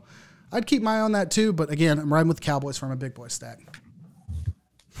 So I'd keep my eye on that too. But again, I'm riding with the Cowboys for my big boy stack.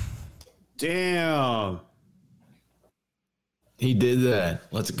 Damn. He did that.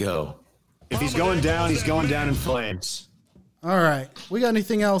 Let's go. If he's going down, he's going down in flames. All right. We got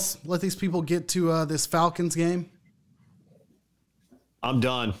anything else? Let these people get to this Falcons game. I'm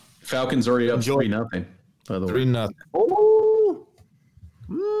done. Falcons already up 3-0, by the way. 3-0. Oh.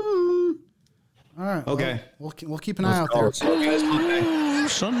 All right. Okay. We'll keep an eye out there.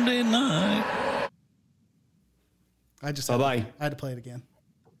 Sunday night. I just Bye-bye. I had to play it again.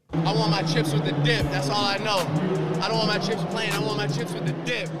 I want my chips with the dip. That's all I know. I don't want my chips plain. I want my chips with the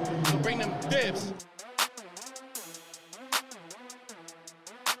dip. So bring them dips.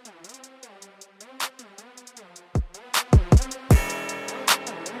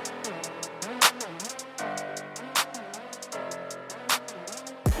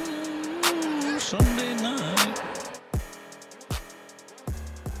 Sunday